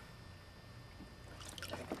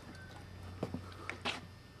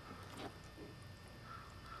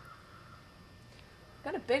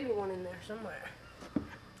 Got a bigger one in there somewhere.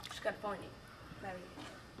 Just gotta find it. There he is.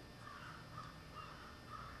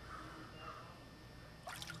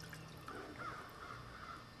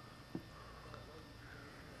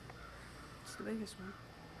 It's the biggest one.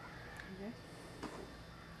 Okay.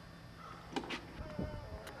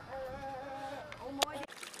 Oh my.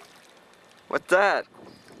 What's that?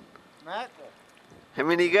 Mackerel. How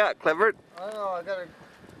many you got, Clifford? I don't know, I gotta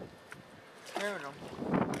tune them.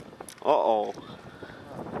 Uh-oh.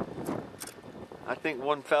 I think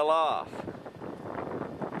one fell off.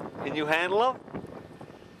 Can you handle them?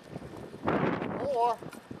 Four.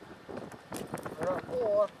 There are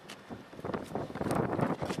four.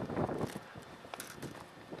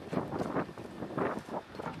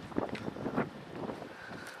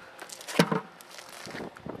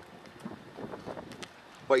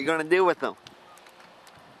 What you gonna do with them?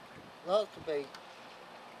 Lots of bait.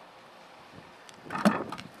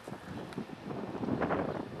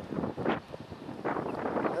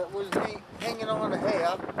 That was me hanging on the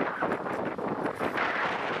hair.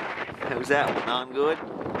 How's that one? On good?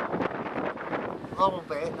 A little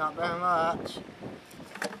bit, not very much.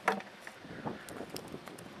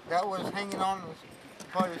 That was hanging on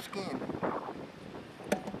by the skin.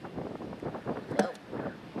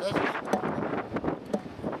 That's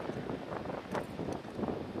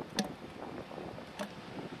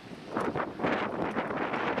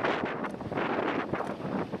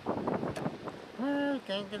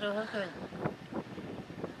can't get a hook in.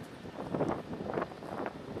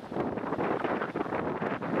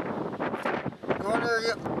 Go in there,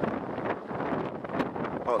 yep.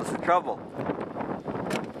 What's the trouble?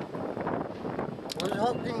 Was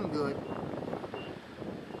hooked in good.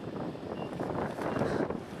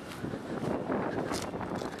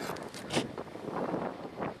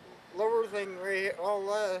 Lower thing right here, all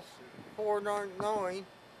less, $4.99,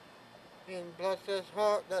 and plus this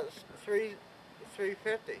hook, that's $3.50.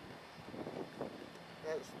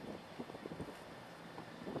 That's,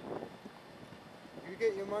 you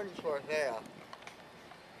get your money's worth there.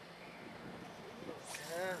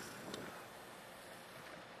 Yeah.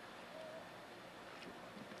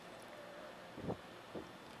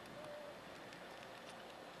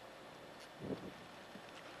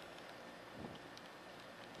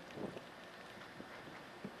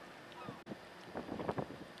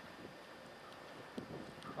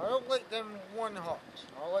 I don't like them 1 hooks.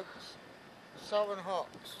 I like 7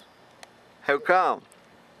 hooks. How come?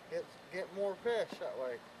 Get more fish that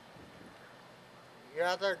way. You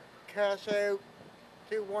have to cast out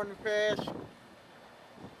to 1 fish,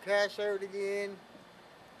 cast out again.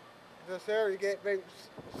 This there you get about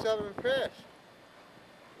 7 fish.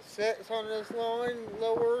 6 on this line,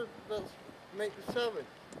 lower, let's make the 7.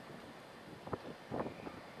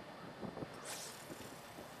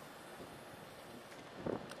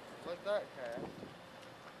 Like that cast.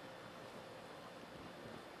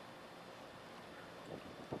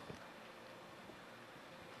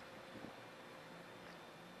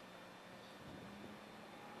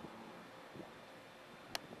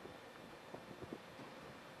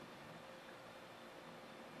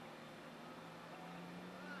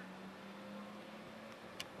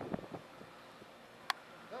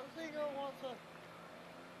 That seagull wants a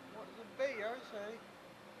bait, I say.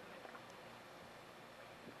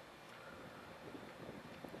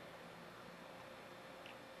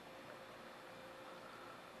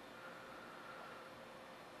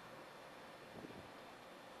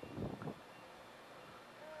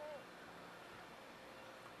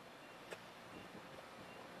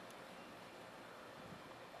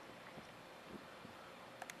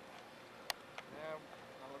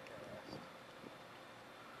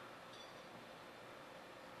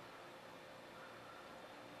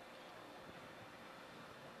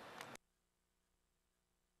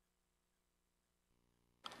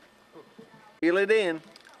 Reel it in.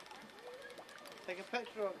 Take a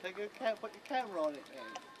picture of it, put your camera on it then.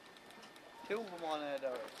 2 of them on there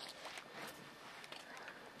though.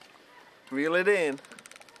 Reel it in.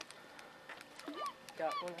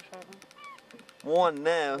 Got one or something? 1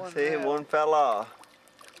 now. One See, now. 1 fell off.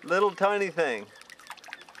 Little tiny thing.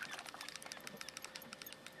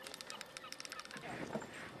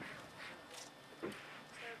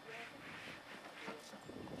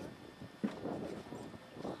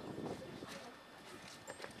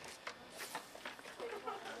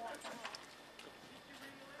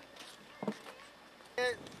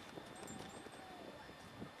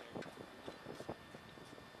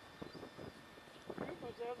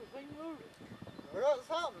 I got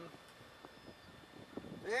something.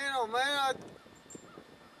 You know, man, I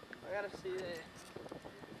gotta see it.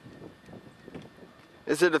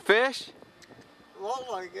 Is it a fish?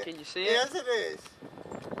 look like it. Can you see it? Yes, it is.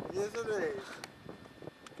 Yes, it is.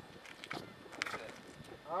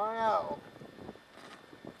 I know.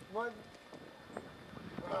 But,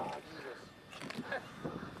 oh, Jesus.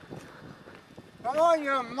 Come on,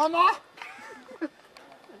 you mama!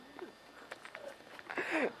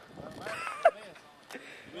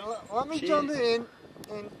 Let me jump in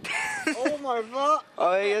and oh my god!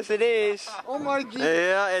 Oh yes it is. Oh my god!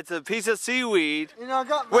 Yeah, it's a piece of seaweed. You know I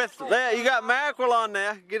got With you got mackerel on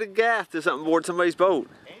there. Get a gaff or something aboard somebody's boat.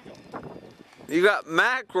 You got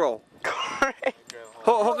mackerel.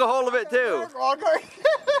 Hook a hold of it too.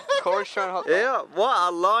 Corey's trying to hook. Yeah, what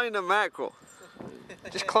a line of mackerel.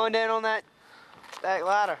 Just climb down on that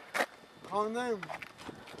ladder. Oh no!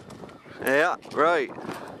 Yeah, right.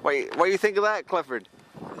 What do you think of that, Clifford?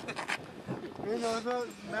 You know that's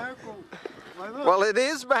mackerel. Well, it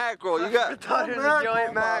is mackerel. You got Thought it was a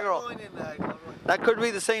giant mackerel. that could be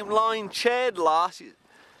the same line Chad lost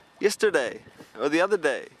yesterday or the other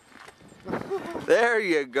day. There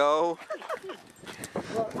you go.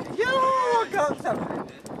 I got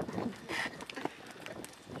something.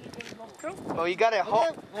 Oh, you got it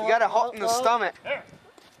hot. You got it hot in the stomach.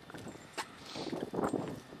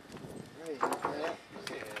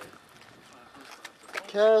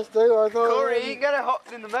 Cast out, I thought. Corey, you got it hot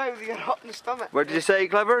in the mouth. You got it hot in the stomach. What did you say,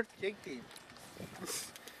 Clifford?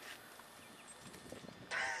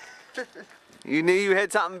 You knew you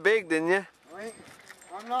had something big, didn't you? Wait,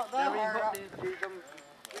 I'm not that hard up to keep them.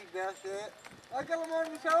 Keep that shit. I got them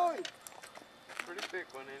on the show. Pretty big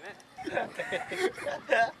one, ain't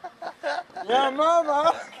it? Yeah,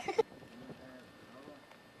 mama.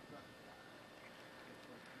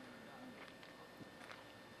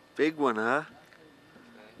 Big one, huh?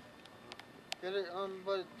 Get it on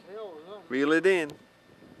by the tail or something. Reel it in.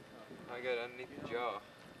 I got it underneath the jaw.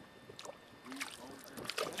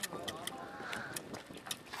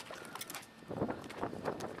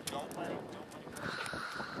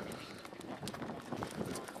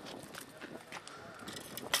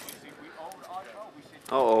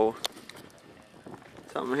 Uh-oh.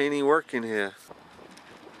 Something ain't working here.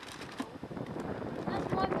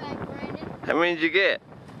 That's my bag, Brandon. How many did you get?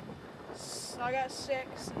 I got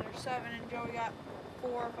 6, and there's 7, and Joey got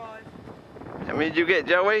 4 or 5. How many did you get,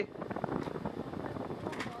 Joey?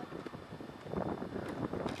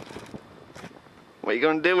 What are you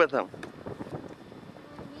gonna do with them?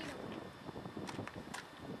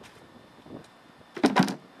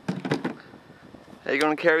 How you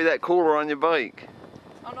gonna carry that cooler on your bike?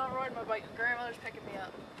 I'm not riding my bike. Grandmother's picking me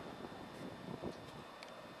up.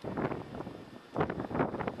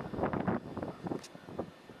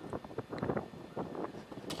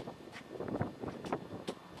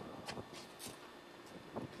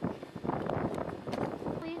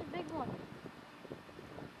 Please, big one.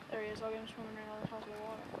 There he is. I'll get him swimming right on the top of the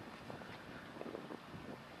water.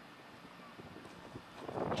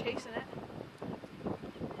 Chasing it.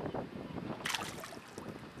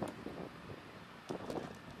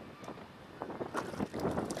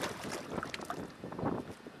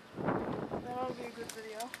 That ought to be a good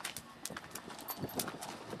video.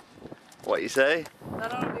 What you say?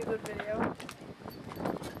 That ought to be a good video.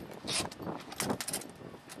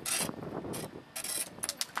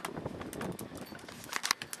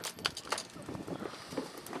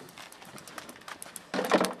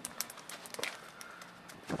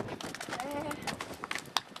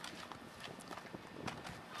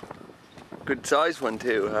 Good size one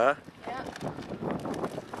too, huh? Yeah.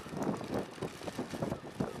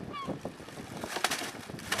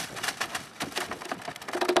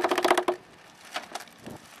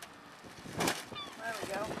 There we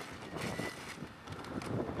go.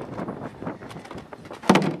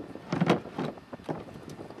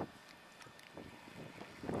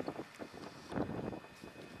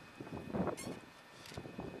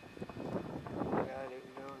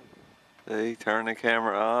 They turn the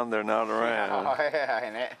camera on, they're not around. Oh, yeah,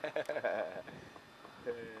 ain't it?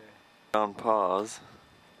 On pause.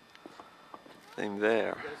 Same there.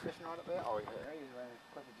 You got his fishing rod up there? Oh, he's running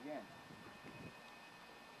clippers again.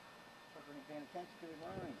 Clipper ain't paying attention to his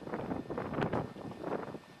line.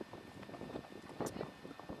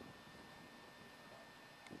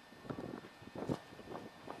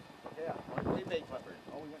 Yeah, one really big clipper.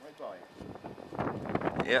 Oh, we went right by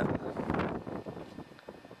it. Yeah.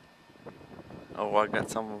 Oh, I got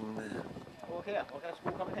some of them there. Oh, look here. Look at that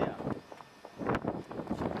school coming here.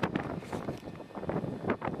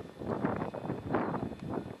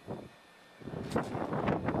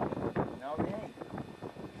 No, they ain't.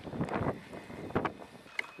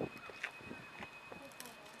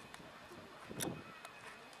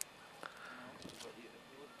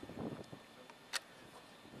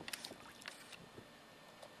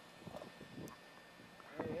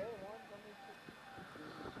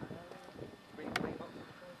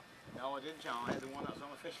 No, I didn't, John. I had the one that was on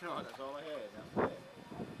the fishing rod. That's all I had. That's it.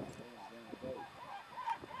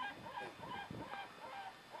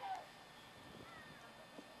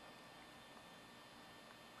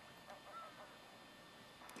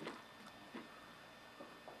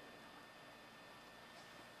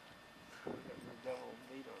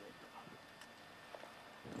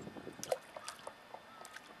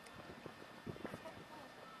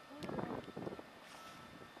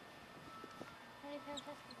 How many pound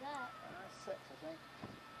fish is that? 6, I think.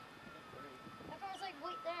 How come it's like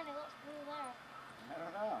white there and it looks blue there? I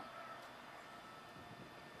don't know.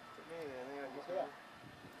 Look here. In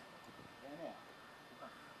here.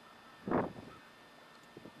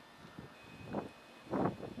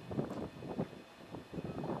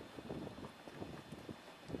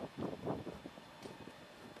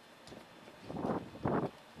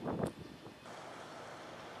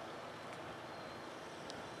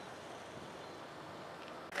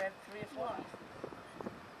 Grab 3 or 4.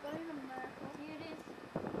 Here it is.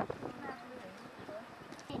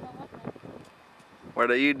 Hey, no, look there. What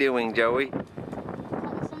are you doing, Joey?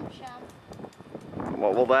 Cutting some sham.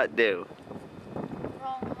 What will that do?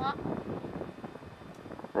 Roll them up.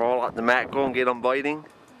 Roll out the mackerel and get them biting?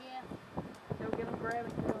 Yeah. Go get him, grab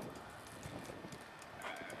it, go.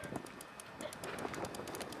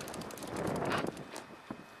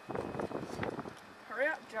 Hurry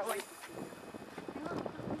up, Joey.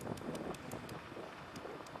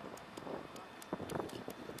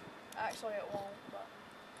 Actually, it won't, but.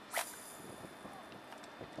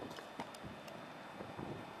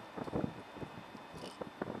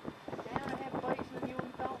 Damn, I have bites and then you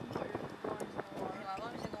wouldn't felt and put your lines in the water. As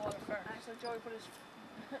long as in the water first. Actually, Joey put his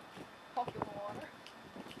pocket in the water.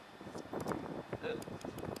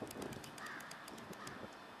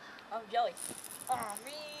 I'm jelly. Oh,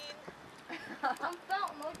 man. I'm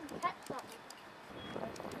felting. I can catch something.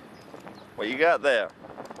 What you got there?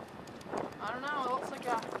 I don't know, it looks like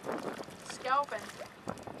a scalping.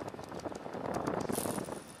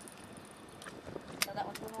 So that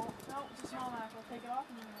one's going on. No, it's a small mackerel. Take it off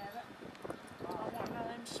and you can have it. I want one of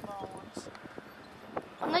them small ones.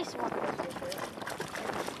 A nice one.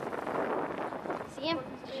 See him?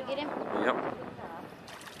 Did you get him? Yep.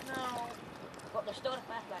 start a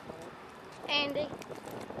fast back home. Andy.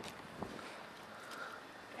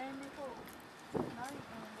 Andy who? Not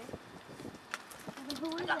Andy. Who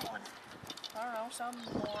is I got it? one. I don't know, some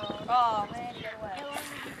moron. Oh man, get away.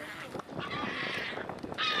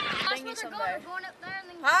 That's where they're going up there and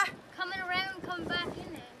then Huh? coming around and coming back in,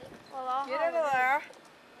 Andy. Well, I'll get out of there.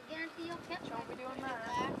 I guarantee you'll catch Don't be doing that.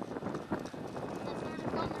 That's where they're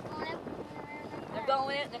going up, coming around. They're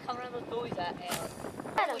going in, they're coming around those buoys at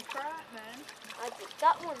Holy crap, man. I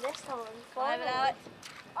got one this time. Five it out.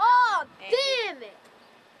 Oh, Andy. damn it!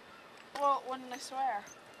 Well, when they swear.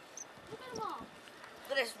 Look at them all.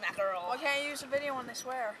 Look at this mackerel. Why can't you use a video when they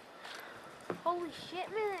swear? Holy shit,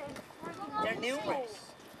 man. They're numerous.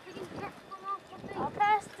 I'll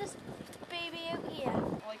pass this baby out here.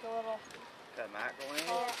 Like a little. Got a mackerel in it?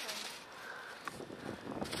 Yeah.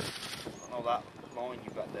 I don't know that line you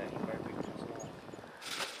got there. You better be small.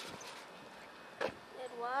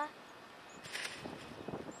 Did what?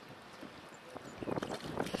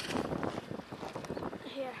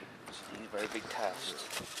 Here. It's a very big test.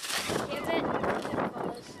 Give it.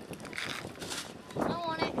 I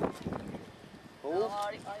want it. Oh?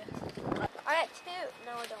 I got two.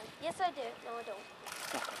 No, I don't. Yes, I do. No, I don't.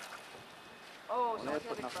 Oh, When they're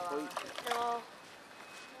putting up food. No.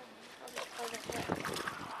 I'll just play this way.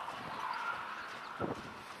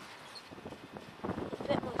 It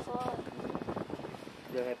bit my foot.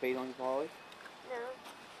 Did you have bait on your polly? No.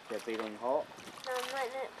 Did you have bait on your hawk? No, I'm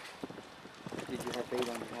letting it. Did you have bait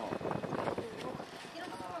on your hawk? Get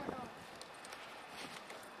him over.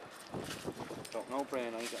 Don't know,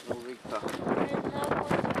 Brian. I ain't got no rig pack.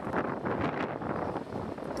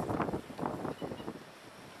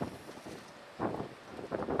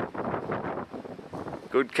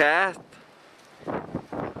 Good cast.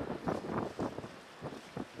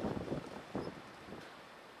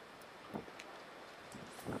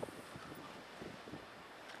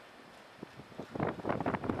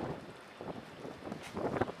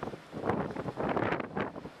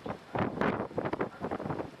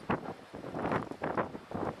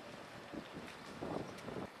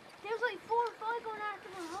 There's like 4 or 5 going after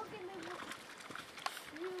my hook and they won't.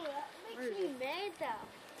 That makes me mad though.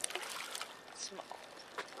 small.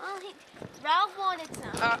 Well, Ralph wanted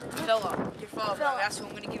some. Philip, your father. Philip. That's who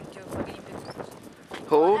I'm gonna give him to if I get him big ones.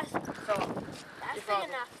 Who? Philip. That's Your big father.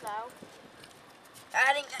 enough though.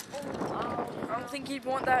 I think that. Oh, I don't think he'd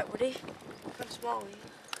want that, would he? Kind of small.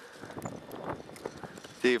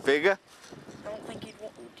 Do you figure? I don't think he'd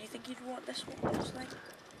want. Do you think he'd want this one? This thing?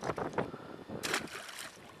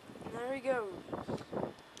 There he goes.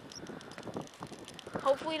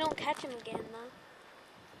 Hopefully, we don't catch him again though.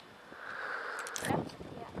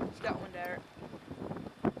 He's got one there.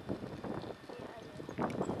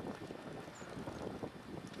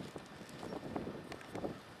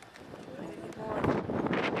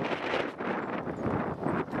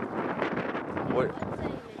 What? What's that,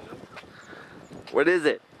 man? What is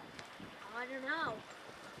it? I don't know.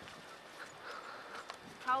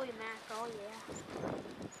 Probably a mackerel,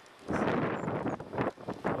 yeah.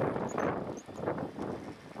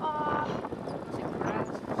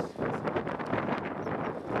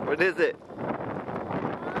 What is it?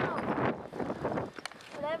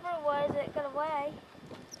 Whatever it was, it got away.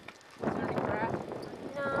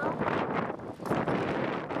 No.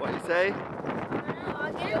 What you say? I don't know.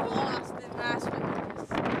 I'll get Get it. lost in last week.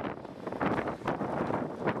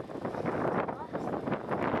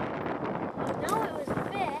 I know it was a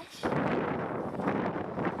fish.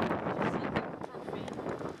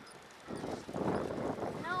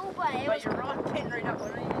 No, but it But was. you're wrong, getting right up.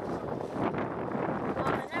 What are you?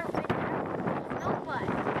 I never been there. No, but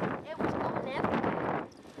it was going everywhere.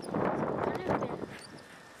 So it couldn't have been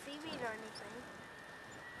seaweed or anything.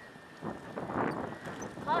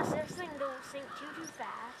 Plus, this thing don't sink too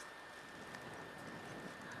fast.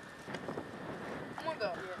 I'm gonna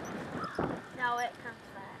go. No, it comes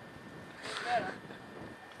back. Better.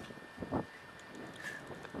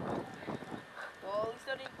 Well, at least I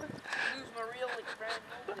didn't lose my reel like brand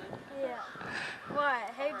new did. Yeah. What?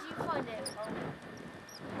 How'd you find it?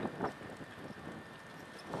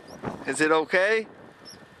 Is it okay?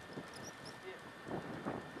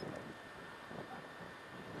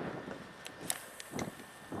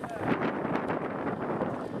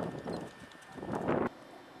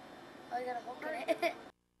 I got a hook in it.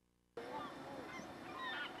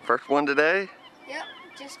 First one today? Yep,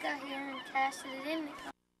 just got here and casted it in.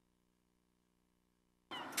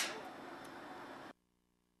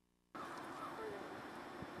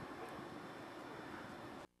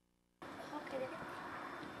 Hook in it.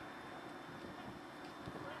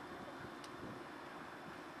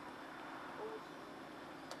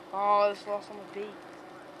 Oh, this lost on the beak.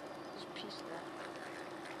 Just a piece of that.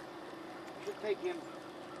 Should take him.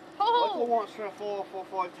 Oh! Like once for a 4, 4,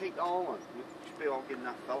 5, take the island. You should be all getting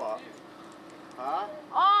that fella. Huh?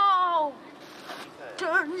 Oh!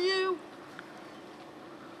 Darn you!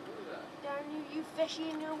 Darn you, you fishy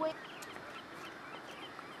in your way.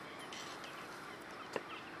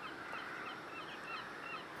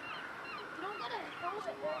 You don't gotta throw it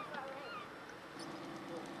there if not right.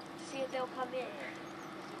 See if they'll come in.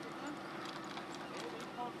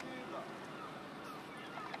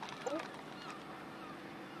 Oh.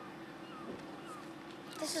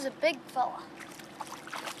 This is a big fella.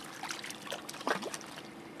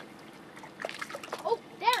 Oh,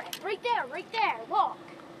 there, right there, look.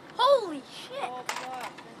 Holy shit. Oh my god.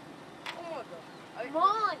 Come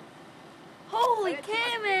on. Holy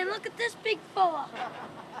cow, man, look at this big fella.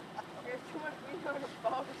 There's too much meat on the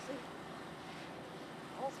boat.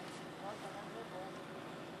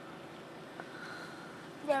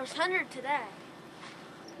 There was 100 today.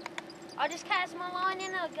 I just cast my line in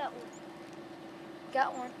and I got one.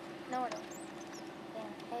 Got one. No, I don't.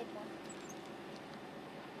 Damn, had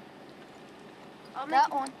one.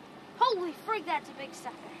 Got one. Holy frig, that's a big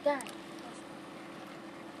sucker. Darn. I'm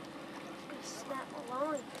gonna snap my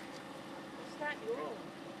line. Snap your line.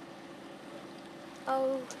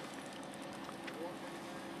 Oh.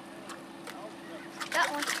 Got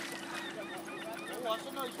one. Oh, that's a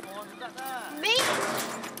nice one. Is that that? Me?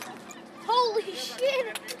 Holy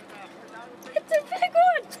shit! It's a big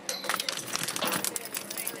one!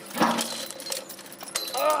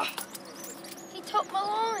 He took my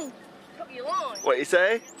line. Took your line. What you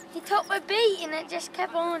say? He took my bait and it just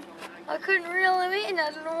kept on. I couldn't reel him in.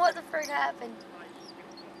 I don't know what the frig happened.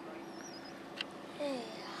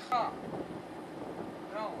 No.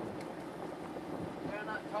 You're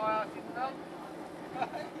not tired, you know?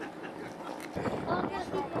 Well, guess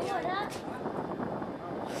we can do it, huh?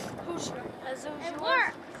 Who's as though It you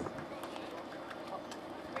works.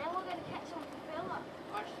 Now we're gonna catch some fella.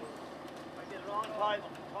 I get it on time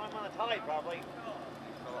on the tide, probably.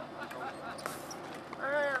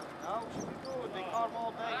 No, should be good. They caught them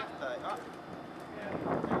all day yesterday. Huh?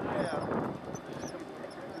 Yeah.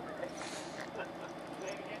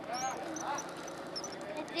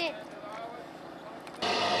 It did.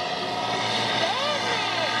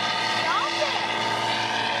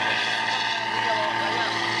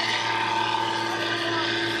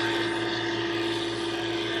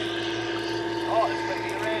 Oh, it's going to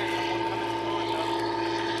be rain.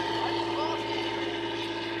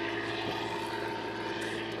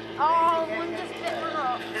 Oh, one just bit my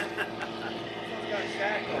hook. Someone's got a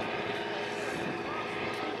shackle.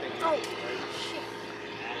 Oh, shit.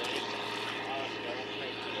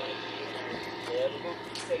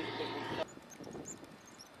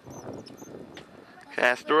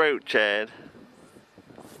 Cast the rope, Chad.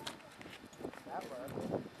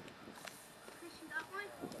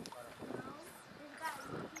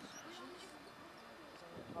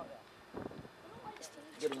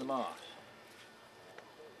 Get him the moss.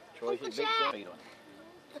 Troy, his big feet on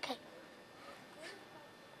Okay.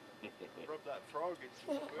 it. Rub that frog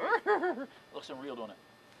in. Looks unreal, don't it?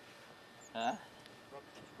 Huh? Rub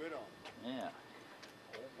some squid on. Yeah.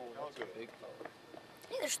 Oh, that's a big fella.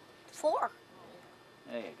 Hey, there's 4.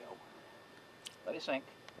 There you go. Let it sink.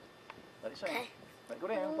 Let it sink. Okay. Let it go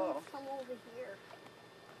down, bottom. Come over here.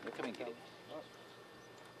 You come and get it.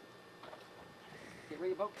 Get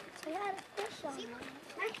ready, boat. I had a fish on there.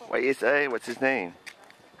 What you say? What's his name?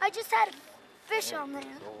 I just had a fish on there.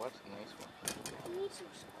 Oh, that's a nice one. I need some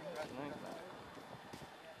squid. That's a nice one.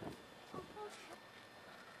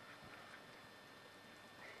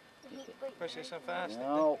 Push it so fast.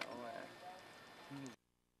 No.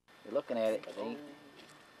 You're looking at it, see?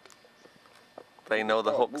 They know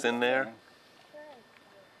the hook's in there.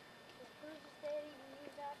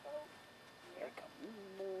 There he comes.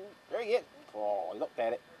 There he is. Oh, he looked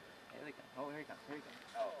at it. Here he comes. Oh, here he comes. Here he comes.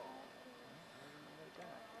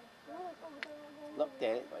 Looked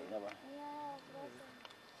at it, but he never.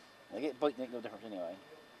 They get biting, make no difference anyway.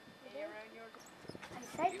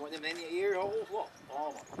 You want them in your ear holes? Look.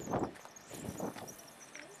 Oh, my.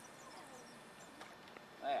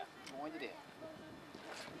 There. Wind it in.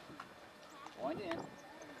 Wind it in.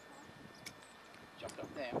 Jumped up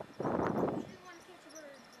there.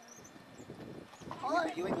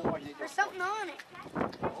 You ain't gonna watch it. There's something on it.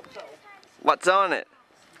 Hope so. What's on it?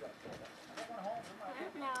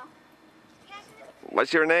 No.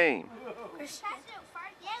 What's your name? Christian.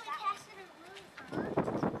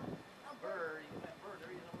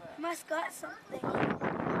 Must got something.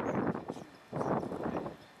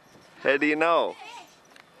 How do you know?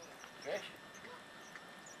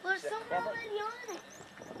 Look. There's something already on it.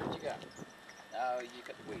 What you got? Oh, you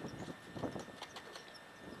got the weed.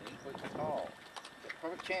 Ain't what you call.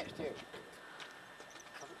 Perfect chance too.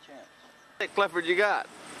 Perfect chance. Hey, Clifford, you got?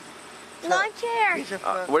 Lawn chair.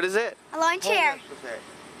 What is it? A lawn chair.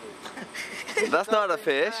 That's not a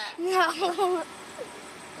fish. No. One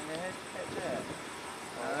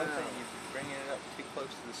thing, you bringing it up too close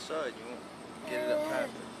to the side, you won't get it up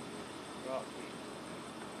past the rock.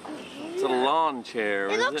 It's a lawn chair,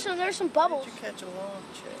 Hey, is look, it? so there's some bubbles. Did you catch a lawn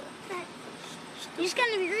chair? You're just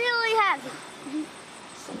gonna be really happy.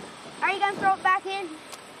 Are you gonna throw it back in?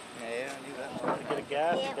 Yeah, I knew that. Get a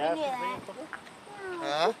gas, Yeah, we knew that.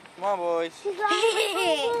 Huh? Come on, boys.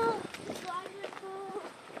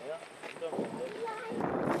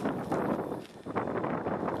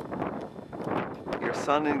 Your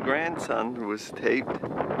son and grandson was taped. What,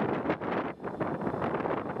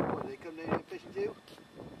 they come down here fishing too?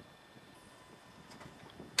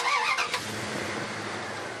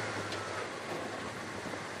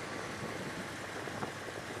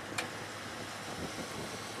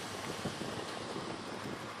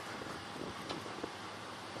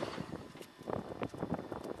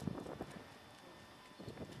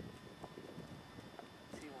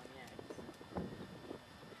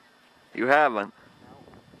 You haven't?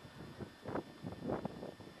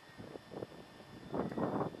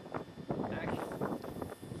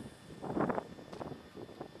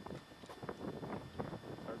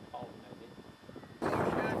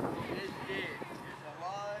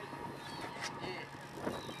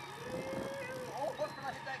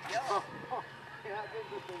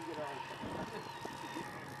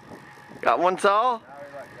 Got one saw?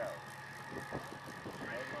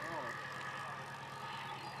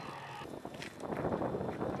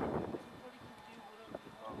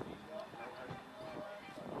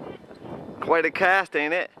 Quite a cast,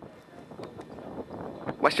 ain't it?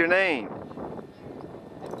 What's your name?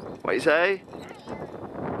 What you say?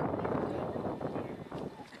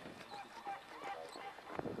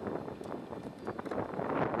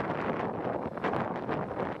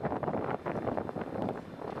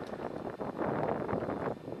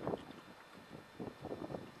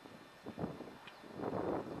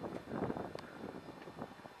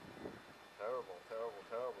 Terrible.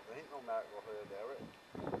 There ain't no mackerel here, there is.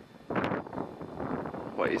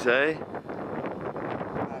 What you say?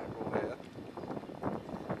 Mackerel here.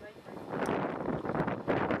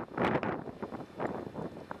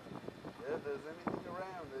 If there's anything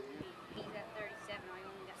around that you... He's at 37, I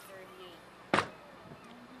only got 38.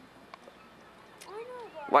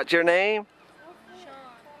 What's your name?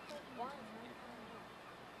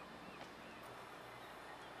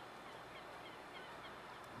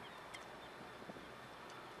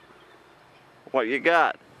 What you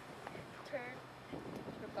got? Turn.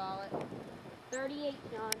 Call it. 38,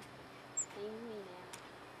 John. Same me now.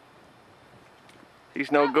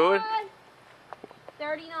 He's no good?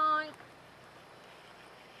 39.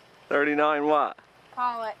 39 what?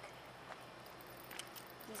 Pollock.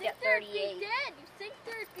 He's got 38. Dead. You think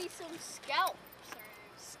there'd be some scalps?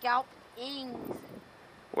 Scalpings.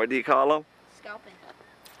 What do you call them? Scalping.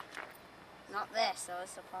 Not this, though.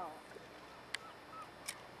 It's a pollock.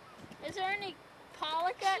 Is there any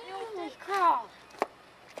pollock at Newton? Crawl.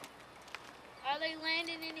 Are they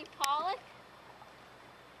landing any pollock?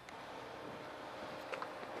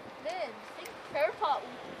 Then, I think Fairpot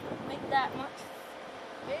would make that much.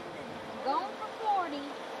 Going for 40.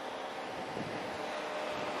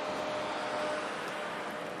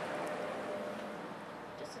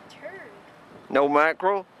 Just a turd. No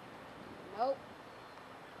mackerel? Nope.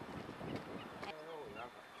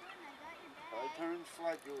 I turn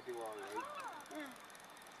flat, you'll do all right.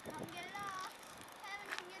 Come get it off. Kevin,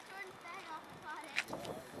 can get Jordan's bag off the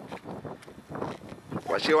potty.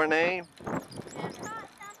 What's your name?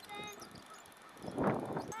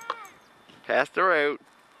 Cast her out.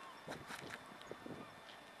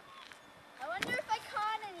 I wonder if I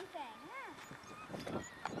caught anything.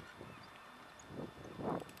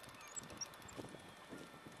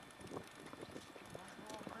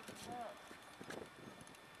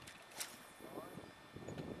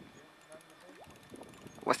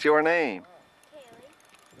 What's your name? Kaylee.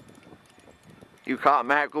 You caught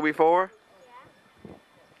mackerel before?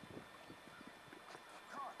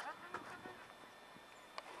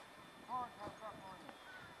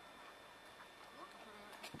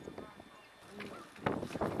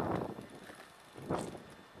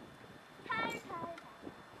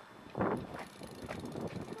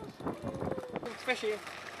 Fishy.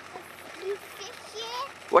 You fish it?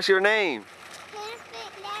 What's your name?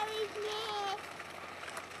 Perfect Larry Smith.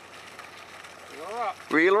 You're up.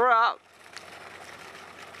 Reel her up.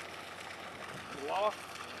 You lost?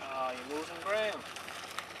 Oh, you're losing ground.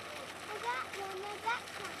 I got one. I got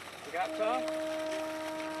some. You got some?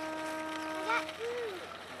 I got two.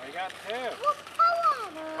 Oh, you got two. Well, pull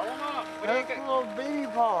them. Pull them up. What do you That's got? a little bitty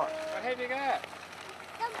part. What have you got?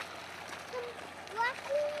 Some black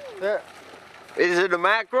beans. There. Is it a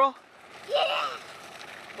mackerel? Yeah.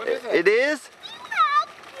 What is it? It is?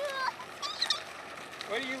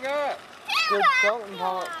 What do you got? Good something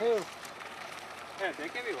part too. Here, they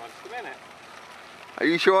give you one. Just a minute. Are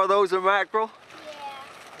you sure those are mackerel? Yeah.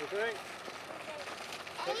 You think?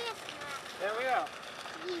 It is There we are.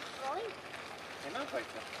 He's going. They look like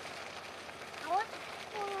that. I want to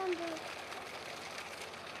pull on the...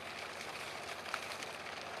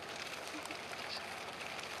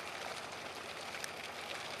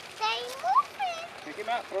 Stay moving. Pick him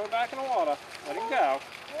up, throw it back in the water. Let him go.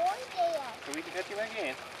 Boy there. So we can catch him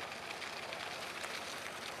again.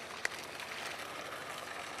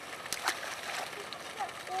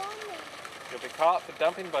 You'll be caught for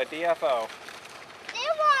dumping by DFO.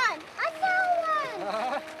 There one. I saw one. I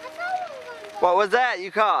saw one. What was that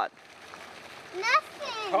you caught?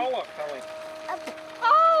 Nothing. Pull it, Kelly. A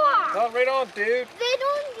power. Come right on, dude. They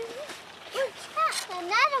don't use catch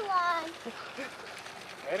another one.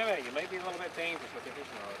 Wait a minute, you might be a little bit dangerous with your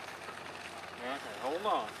fishing rod. Okay, hold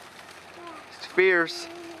on. It's fierce.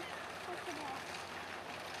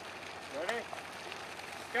 Ready?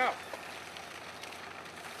 Go.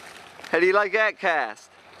 How do you like that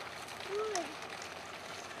cast? Good.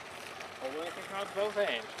 Hold anything on both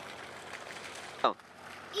ends.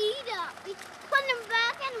 Eat up. We put them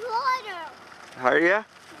back in water. Are ya?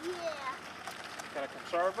 Yeah. Gotta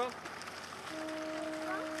conserve them.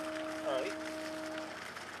 Right.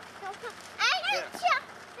 I got chuck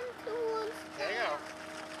into one. There you go.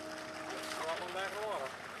 Drop one back in the water.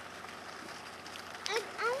 And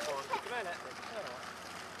Hold on just a minute.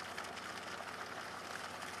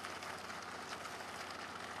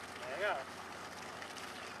 There you go.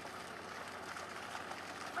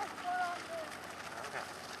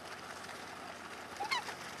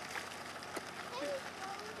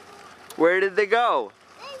 Where did they go?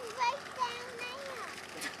 right down there.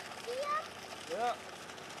 See them? Yeah.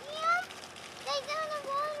 See them? They down the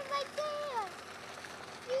water right there.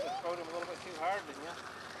 See? Throwed him a little bit too hard, didn't you?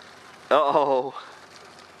 Uh-oh.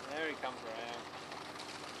 There he comes around.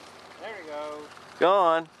 There he goes. Go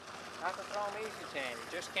on. Not to throw him easy, Tan. You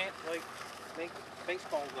just can't, like, make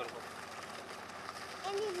baseballs out of him.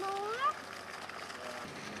 Any more?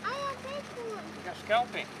 I have this one. You got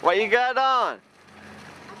scalping. What you got on?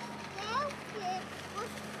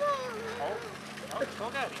 Oh, still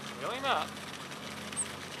got him. Reel him up.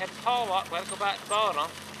 Head the pole up, let it go back to the bottom.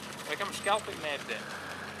 Like I'm scalping Ned then.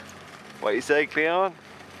 What you say, Cleon?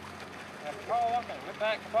 Head the pole up and whip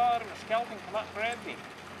back to the bottom. The scalping come up for Eddie.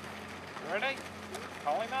 Ready?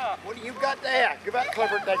 Call him up. What do you got there? Give that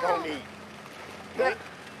Clifford they gonna need. Well,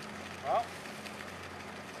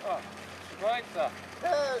 it's right stuff.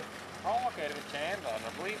 I'll look at it with your hand on. I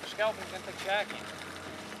believe the scalping's in the jacket.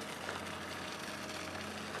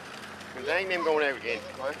 Cause they ain't them going over again.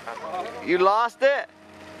 You lost it?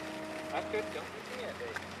 That's good. Don't forget it,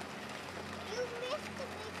 Dave. You missed it.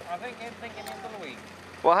 I think he's thinking into the week.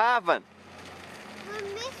 What happened? We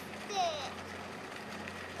missed it.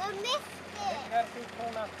 We missed it. You gotta keep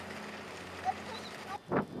pulling up.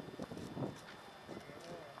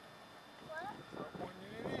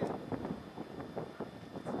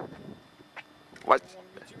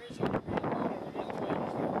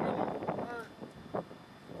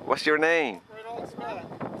 What's your name? Right on the spot.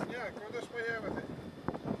 Yeah, go this way here with it.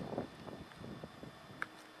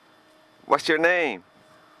 What's your name?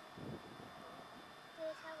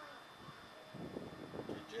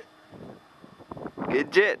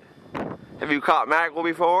 Gidget. Have you caught mackerel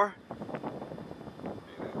before?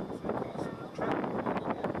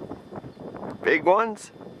 Big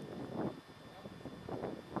ones?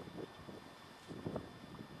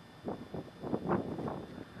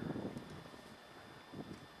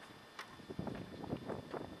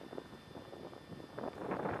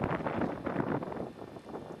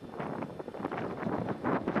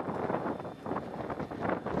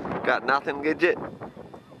 Got nothing, Gidget?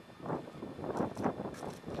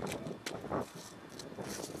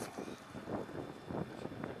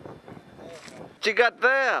 What you got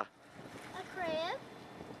there? A crab.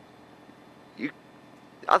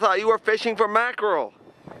 I thought you were fishing for mackerel.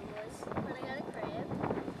 I was, but I got a crab.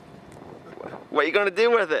 What are you gonna do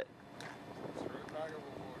with it?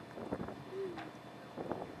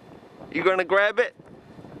 You gonna grab it?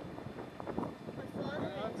 My father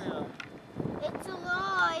is. It's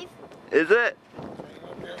alive. Is it?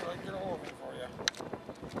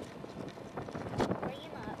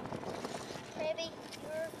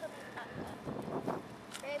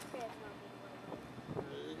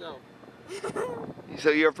 So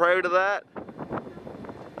you're proud of that?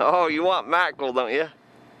 Oh, you want mackerel, don't you?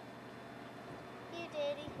 Here,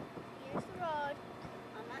 Daddy. Here's the rod.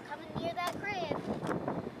 I'm not coming near that crab.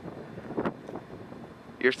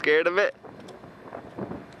 You're scared of it?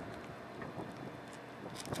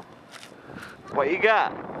 What you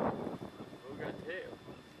got? We got two.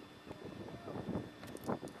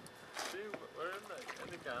 Two, where are they? There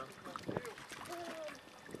they come.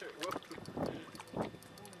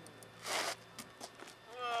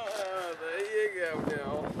 Oh, there you go,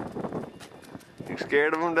 Dell. You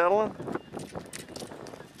scared of them, Dylan?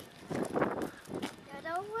 Now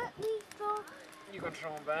don't let me go. You can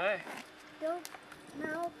throw them back. Don't. No. I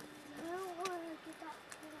don't want to get that.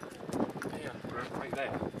 Yeah, right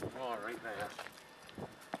there. Oh, right there.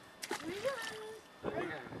 There you go. There you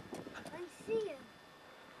go. I see him.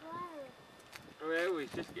 Wow. Well,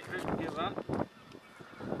 he's just getting ready to give up. There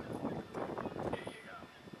you go.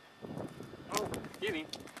 Oh, get him.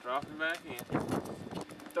 Drop him back in.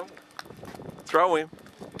 Don't Throw him.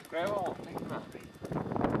 grab on. Pick him up. Yeah.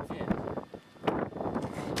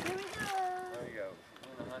 Here we go. There he goes.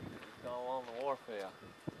 He's going along the warfare.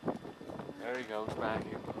 There he goes back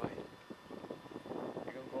in, boy.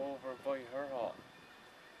 You're gonna go over and bite her hot.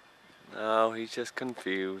 No, he's just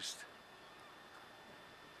confused.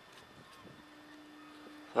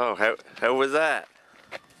 Oh, how was that?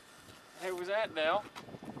 How was that, Dell?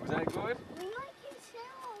 Was that good? We might can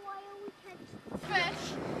sail while we catch Hey, fish.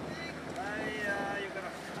 you're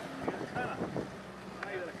gonna cut it.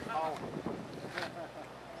 Hey, you're gonna cut it.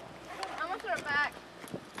 I'm gonna throw it back.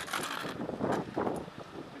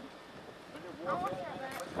 I want to throw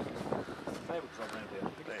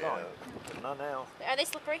it back. Not now. Are they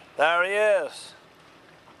slippery? There he is.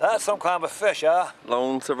 That's some kind of a fish, huh?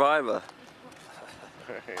 Lone survivor.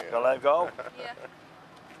 Gonna let him go? Yeah.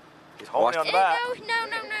 He's holding on the back. No.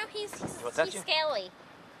 He's touch him? scaly.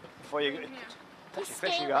 Before you touch He's your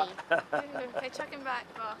fish you got. Okay, chuck him back,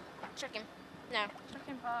 Pa. Chuck him. No. Chuck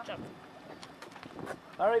him, Pa.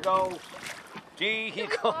 There he goes. Gee, he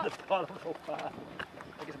got the bottom so far.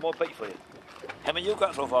 I'll get some more bait for you. How many you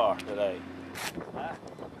got so far today? Huh?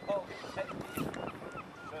 Oh, hey.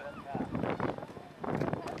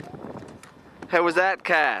 How was that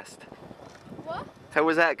cast? What? How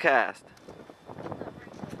was that cast?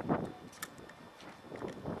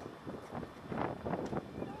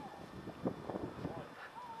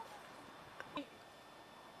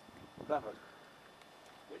 What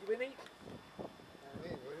you been eating?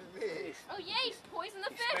 Oh yeah, he's poisoned the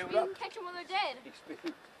He fish. spewed We can up. catch them when they're dead.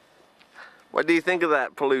 What do you think of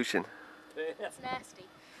that pollution? It's nasty.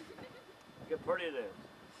 Get pretty it is.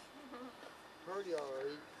 Pretty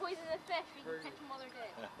alright. Poison the fish. We can catch them while they're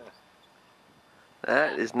dead.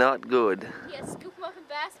 That is not good. Yeah, scoop them up in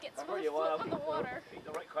baskets. I Float heard you want on the water. eat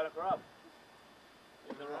the right kind of crab.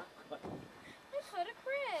 Eat the right I caught a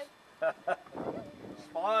crab.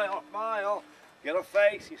 Smile, smile. Get a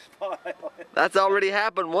face, you smile. That's already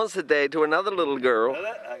happened once a day to another little girl. Did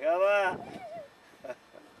it? I got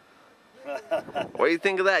that. What do you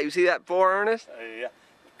think of that? You see that for Ernest? Yeah.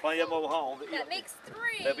 Plenty of them over home. That makes 3.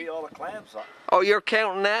 They beat all the clams up. Oh, you're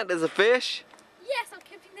counting that as a fish? Yes, I'm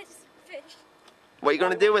counting that as a fish. What are you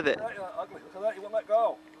going to do with it? Ugly. Look at that. You won't let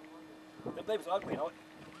go. Them things are ugly, you know.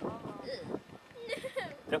 No.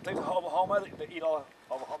 Them things are over home. They eat all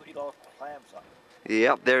over home. They eat all the clams up.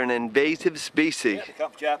 Yep, they're an invasive species. Yeah, they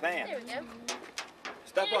come from Japan. There we go.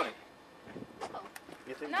 Step on it. Oh.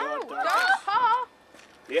 You think No, God don't, done Pa.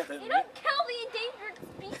 this? Yeah, You don't kill the endangered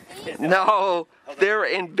species. No, they're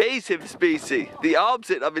invasive species. The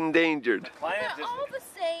opposite of endangered. clams They're is all the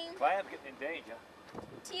same. clams getting in danger.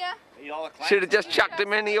 Tia, They eat all the clams. Should have just chucked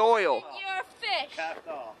them in the oil. you're a fish. Cast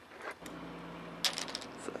off.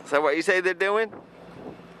 Is that what you say they're doing?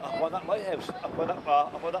 Up on that lighthouse, up on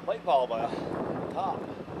that light ball by the top.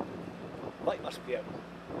 Light must be out.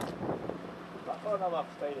 Not far enough up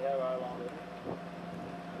to stay here very long.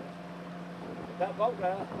 Get that boat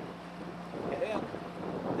there. Get here.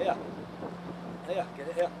 Here. Here, get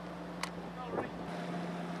it here.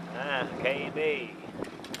 Ah, KB.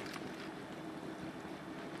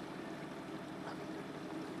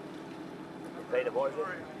 Play the boys in.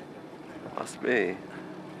 Must be.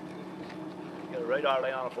 Get a radar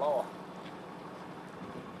laying on the floor.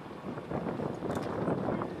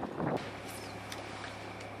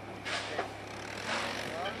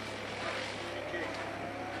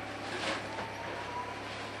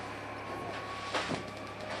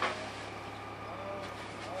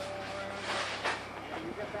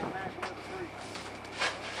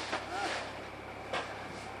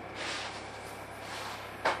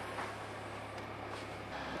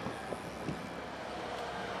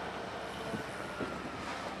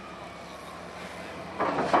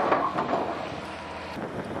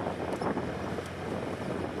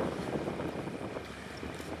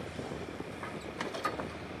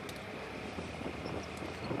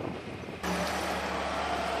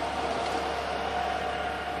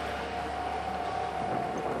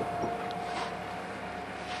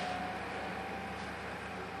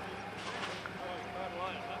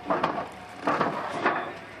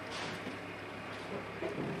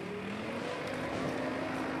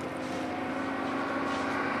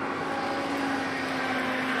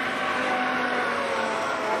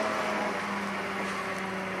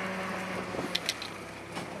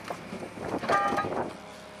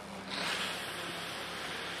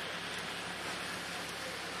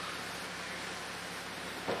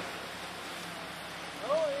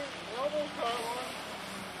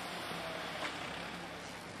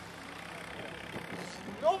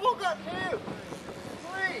 got 2, 3.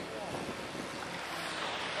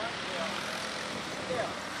 Yeah.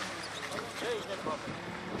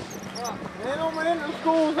 They don't in the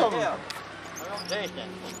schools of them. Yeah. I don't taste it.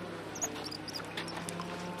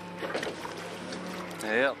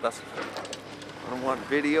 Yeah, that's what I want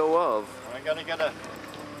video of. I'm gonna get a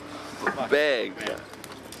Bag.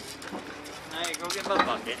 Hey, go get my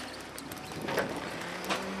bucket.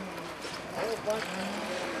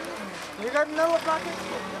 You got another bucket?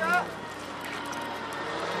 Yeah.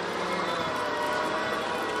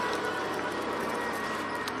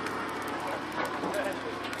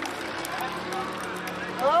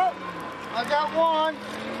 Oh, I got 1.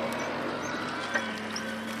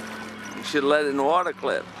 You should let it in the water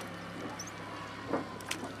clip.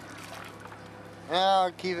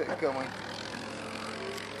 I'll keep it going.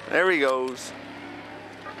 There he goes.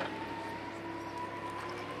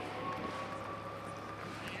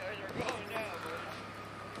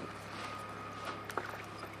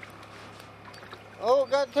 Oh,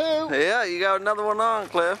 got 2. Yeah, you got another one on,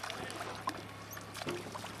 Cliff.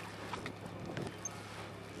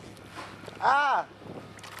 Ah.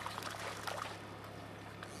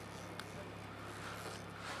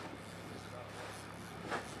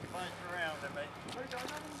 Around there, mate.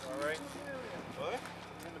 All right. What?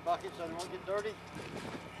 In the bucket so they won't get dirty.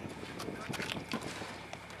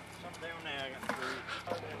 Some down there, I got 3.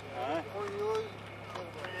 Huh?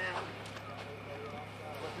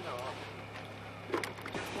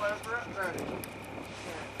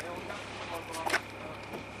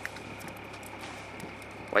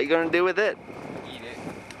 What are you gonna do with it? Eat it,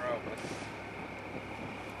 probably.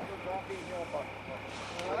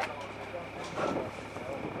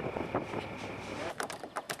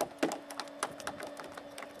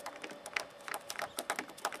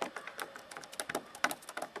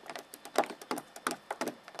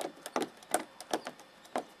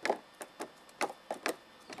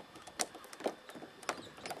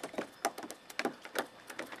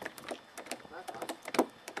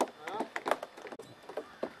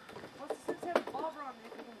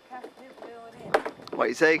 What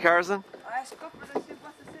you say, Carson? I asked Cooper, I said,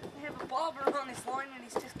 what's the sense to have a bobber on this line and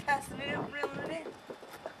he's just casting it out and reeling it in?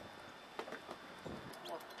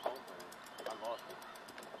 I lost it.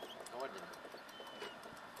 No, I didn't.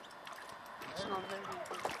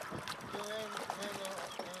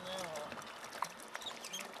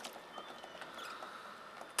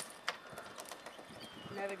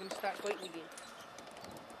 Now they're going to start biting again.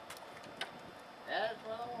 That's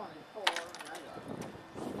what I wanted for. I got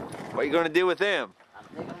it. What are you gonna do with them? I'm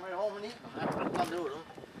taking them right home and eating them. That's what I'm gonna do with them.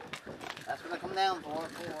 That's what I come down for.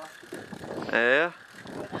 Yeah.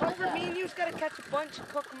 Cooper, me and you's got to catch a bunch and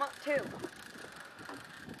cook them up too.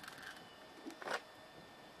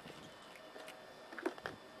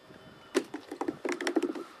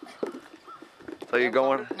 So you're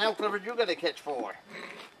going? Now, Clifford, you got to catch 4.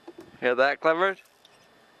 Hear that, Clifford?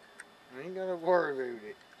 I ain't gotta worry about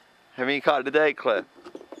it. How many you caught today, Cliff?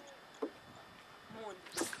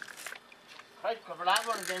 Christ, Clifford, I've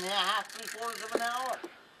only been here half 3/4 of an hour.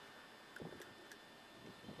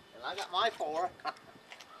 And I got my 4.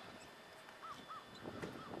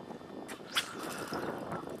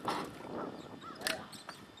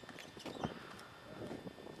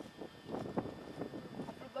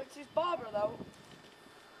 Cooper likes his bobber though.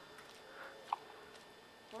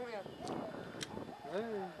 Oh yeah.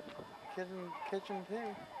 Well, catch 'em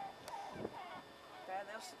too. Dad,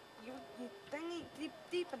 you they ain't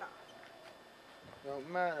deep enough. Don't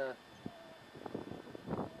matter.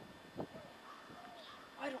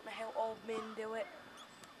 I don't know how old men do it.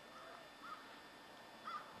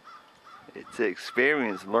 It's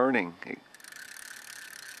experience, learning.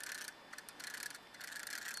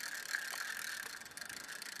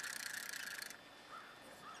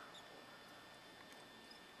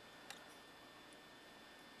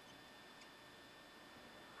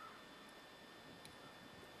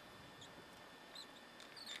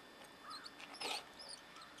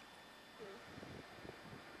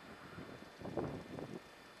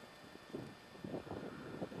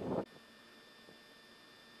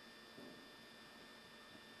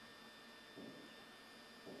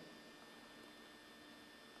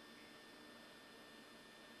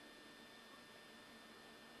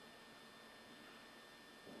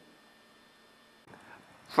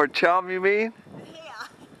 For chum, you mean? Yeah.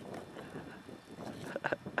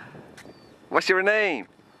 What's your name?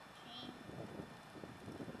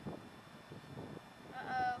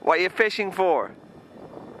 Uh-oh. What are you fishing for?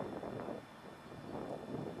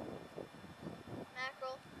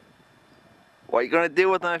 Mackerel. What are you gonna do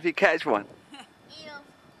with them if you catch one? Eat 'em.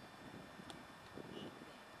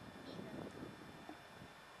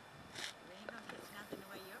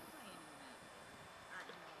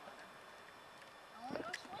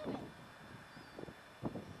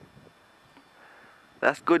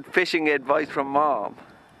 That's good fishing advice from Mom.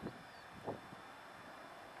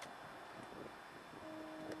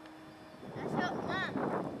 That's up, Mom.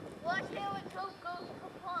 Watch how it goes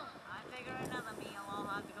kapunk. I figure another meal I'll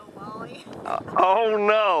have to go Wally. Oh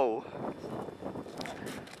no!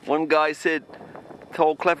 One guy said,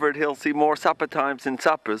 told Clifford he'll see more supper times than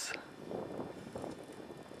suppers.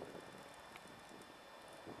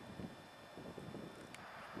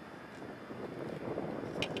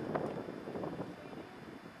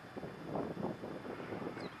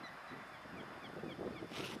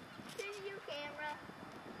 To you, camera.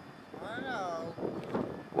 I know.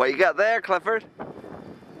 What you got there, Clifford?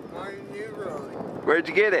 My new road. Where'd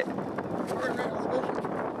you get it?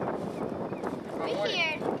 Right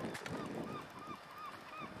here.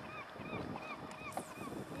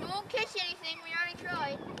 You won't catch anything. We already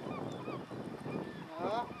tried.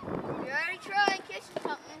 Huh? We already tried catching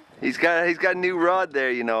something. He's got a new rod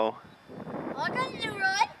there, you know. I got a new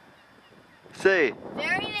rod. See,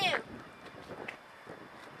 Very new.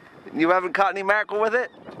 you haven't caught any mackerel with it?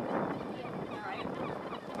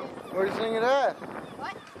 What do you think of that?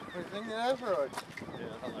 What? What do you think of that road? Yeah,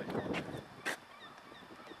 I like that.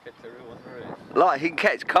 Catch everyone there is. Look, he can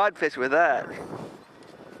catch codfish with that.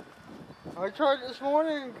 I tried this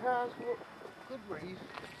morning and cast good breeze.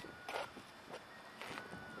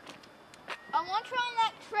 I want to try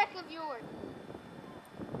that trick of yours.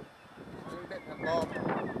 I'm getting a bob.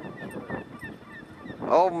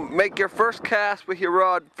 Oh, make your first cast with your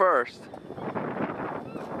rod first.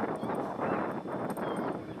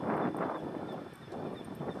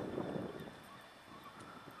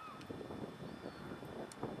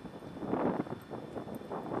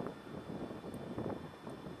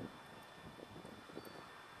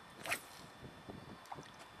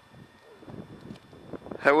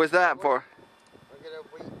 How was that for? I get a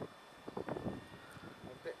wheat. A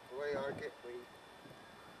bit way I get wheat.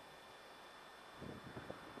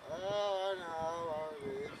 Oh, I know, I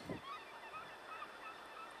wish.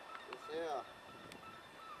 It's here.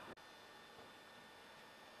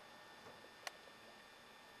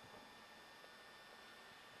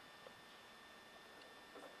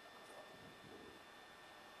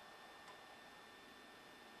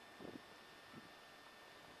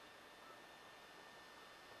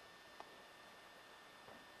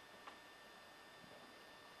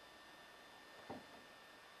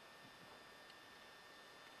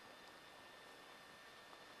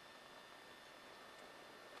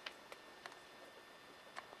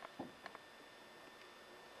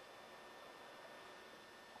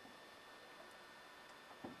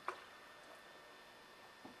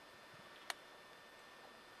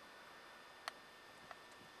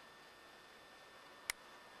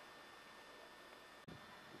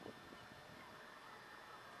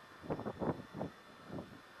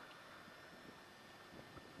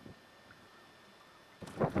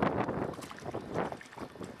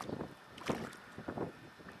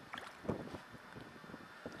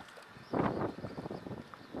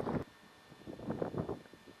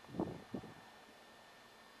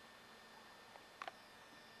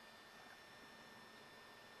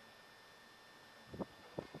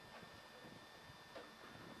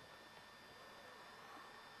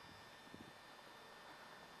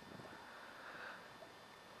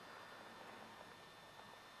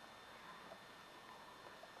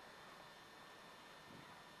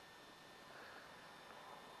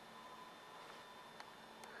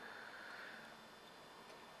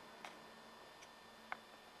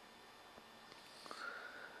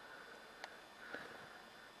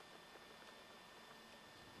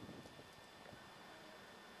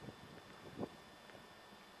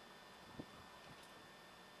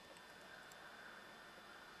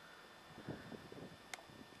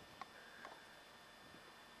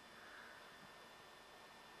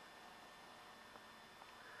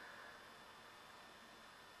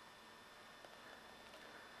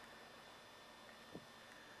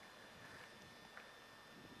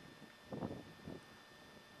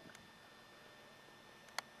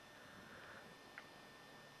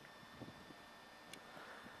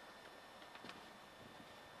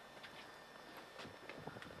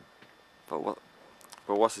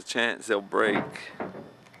 But what's the chance they'll break?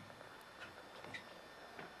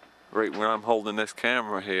 Right when I'm holding this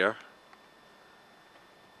camera here.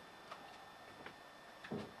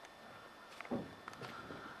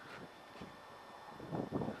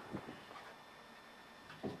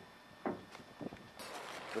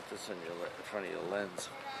 Put this in front of your lens.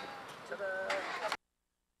 Ta-da!